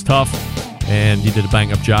 I know it was tough, and he did a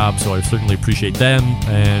bang-up job, so I certainly appreciate them,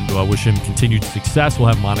 and I wish him continued success. We'll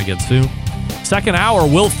have him on again soon. Second hour,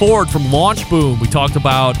 Will Ford from Launchboom. We talked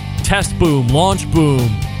about Test Boom, Launchboom,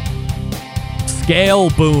 Scale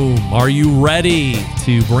Boom. Are you ready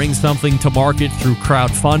to bring something to market through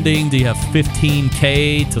crowdfunding? Do you have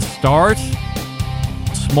 $15K to start?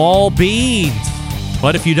 Small beans.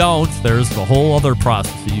 But if you don't, there's a whole other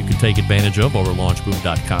process that you can take advantage of over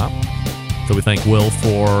launchboom.com. So we thank Will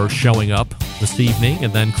for showing up this evening,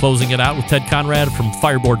 and then closing it out with Ted Conrad from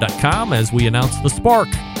Fireboard.com as we announce the Spark.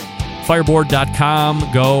 Fireboard.com.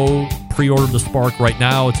 Go pre-order the Spark right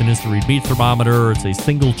now. It's an instant-read meat thermometer. It's a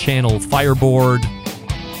single-channel Fireboard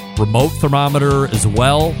remote thermometer as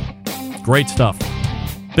well. Great stuff.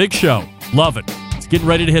 Big show. Love it. Getting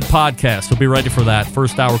ready to hit podcast, so be ready for that.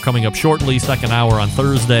 First hour coming up shortly, second hour on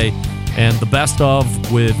Thursday, and the best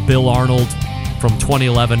of with Bill Arnold from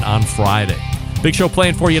 2011 on Friday. Big show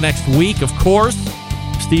planned for you next week, of course.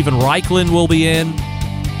 Stephen Reichlin will be in.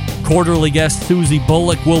 Quarterly guest Susie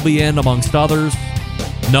Bullock will be in, amongst others.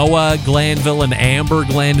 Noah Glanville and Amber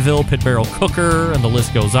Glanville, Pit Barrel Cooker, and the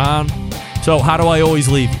list goes on. So how do I always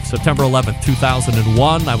leave you? September 11th,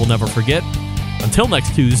 2001, I will never forget. Until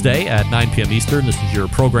next Tuesday at 9 p.m. Eastern, this is your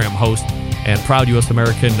program host and proud U.S.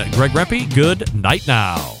 American Greg Rempe. Good night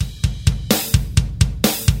now.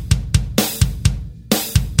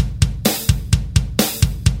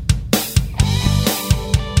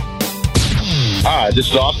 Hi, this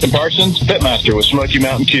is Austin Parsons, Pitmaster with Smoky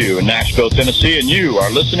Mountain Q in Nashville, Tennessee, and you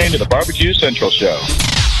are listening to the Barbecue Central Show.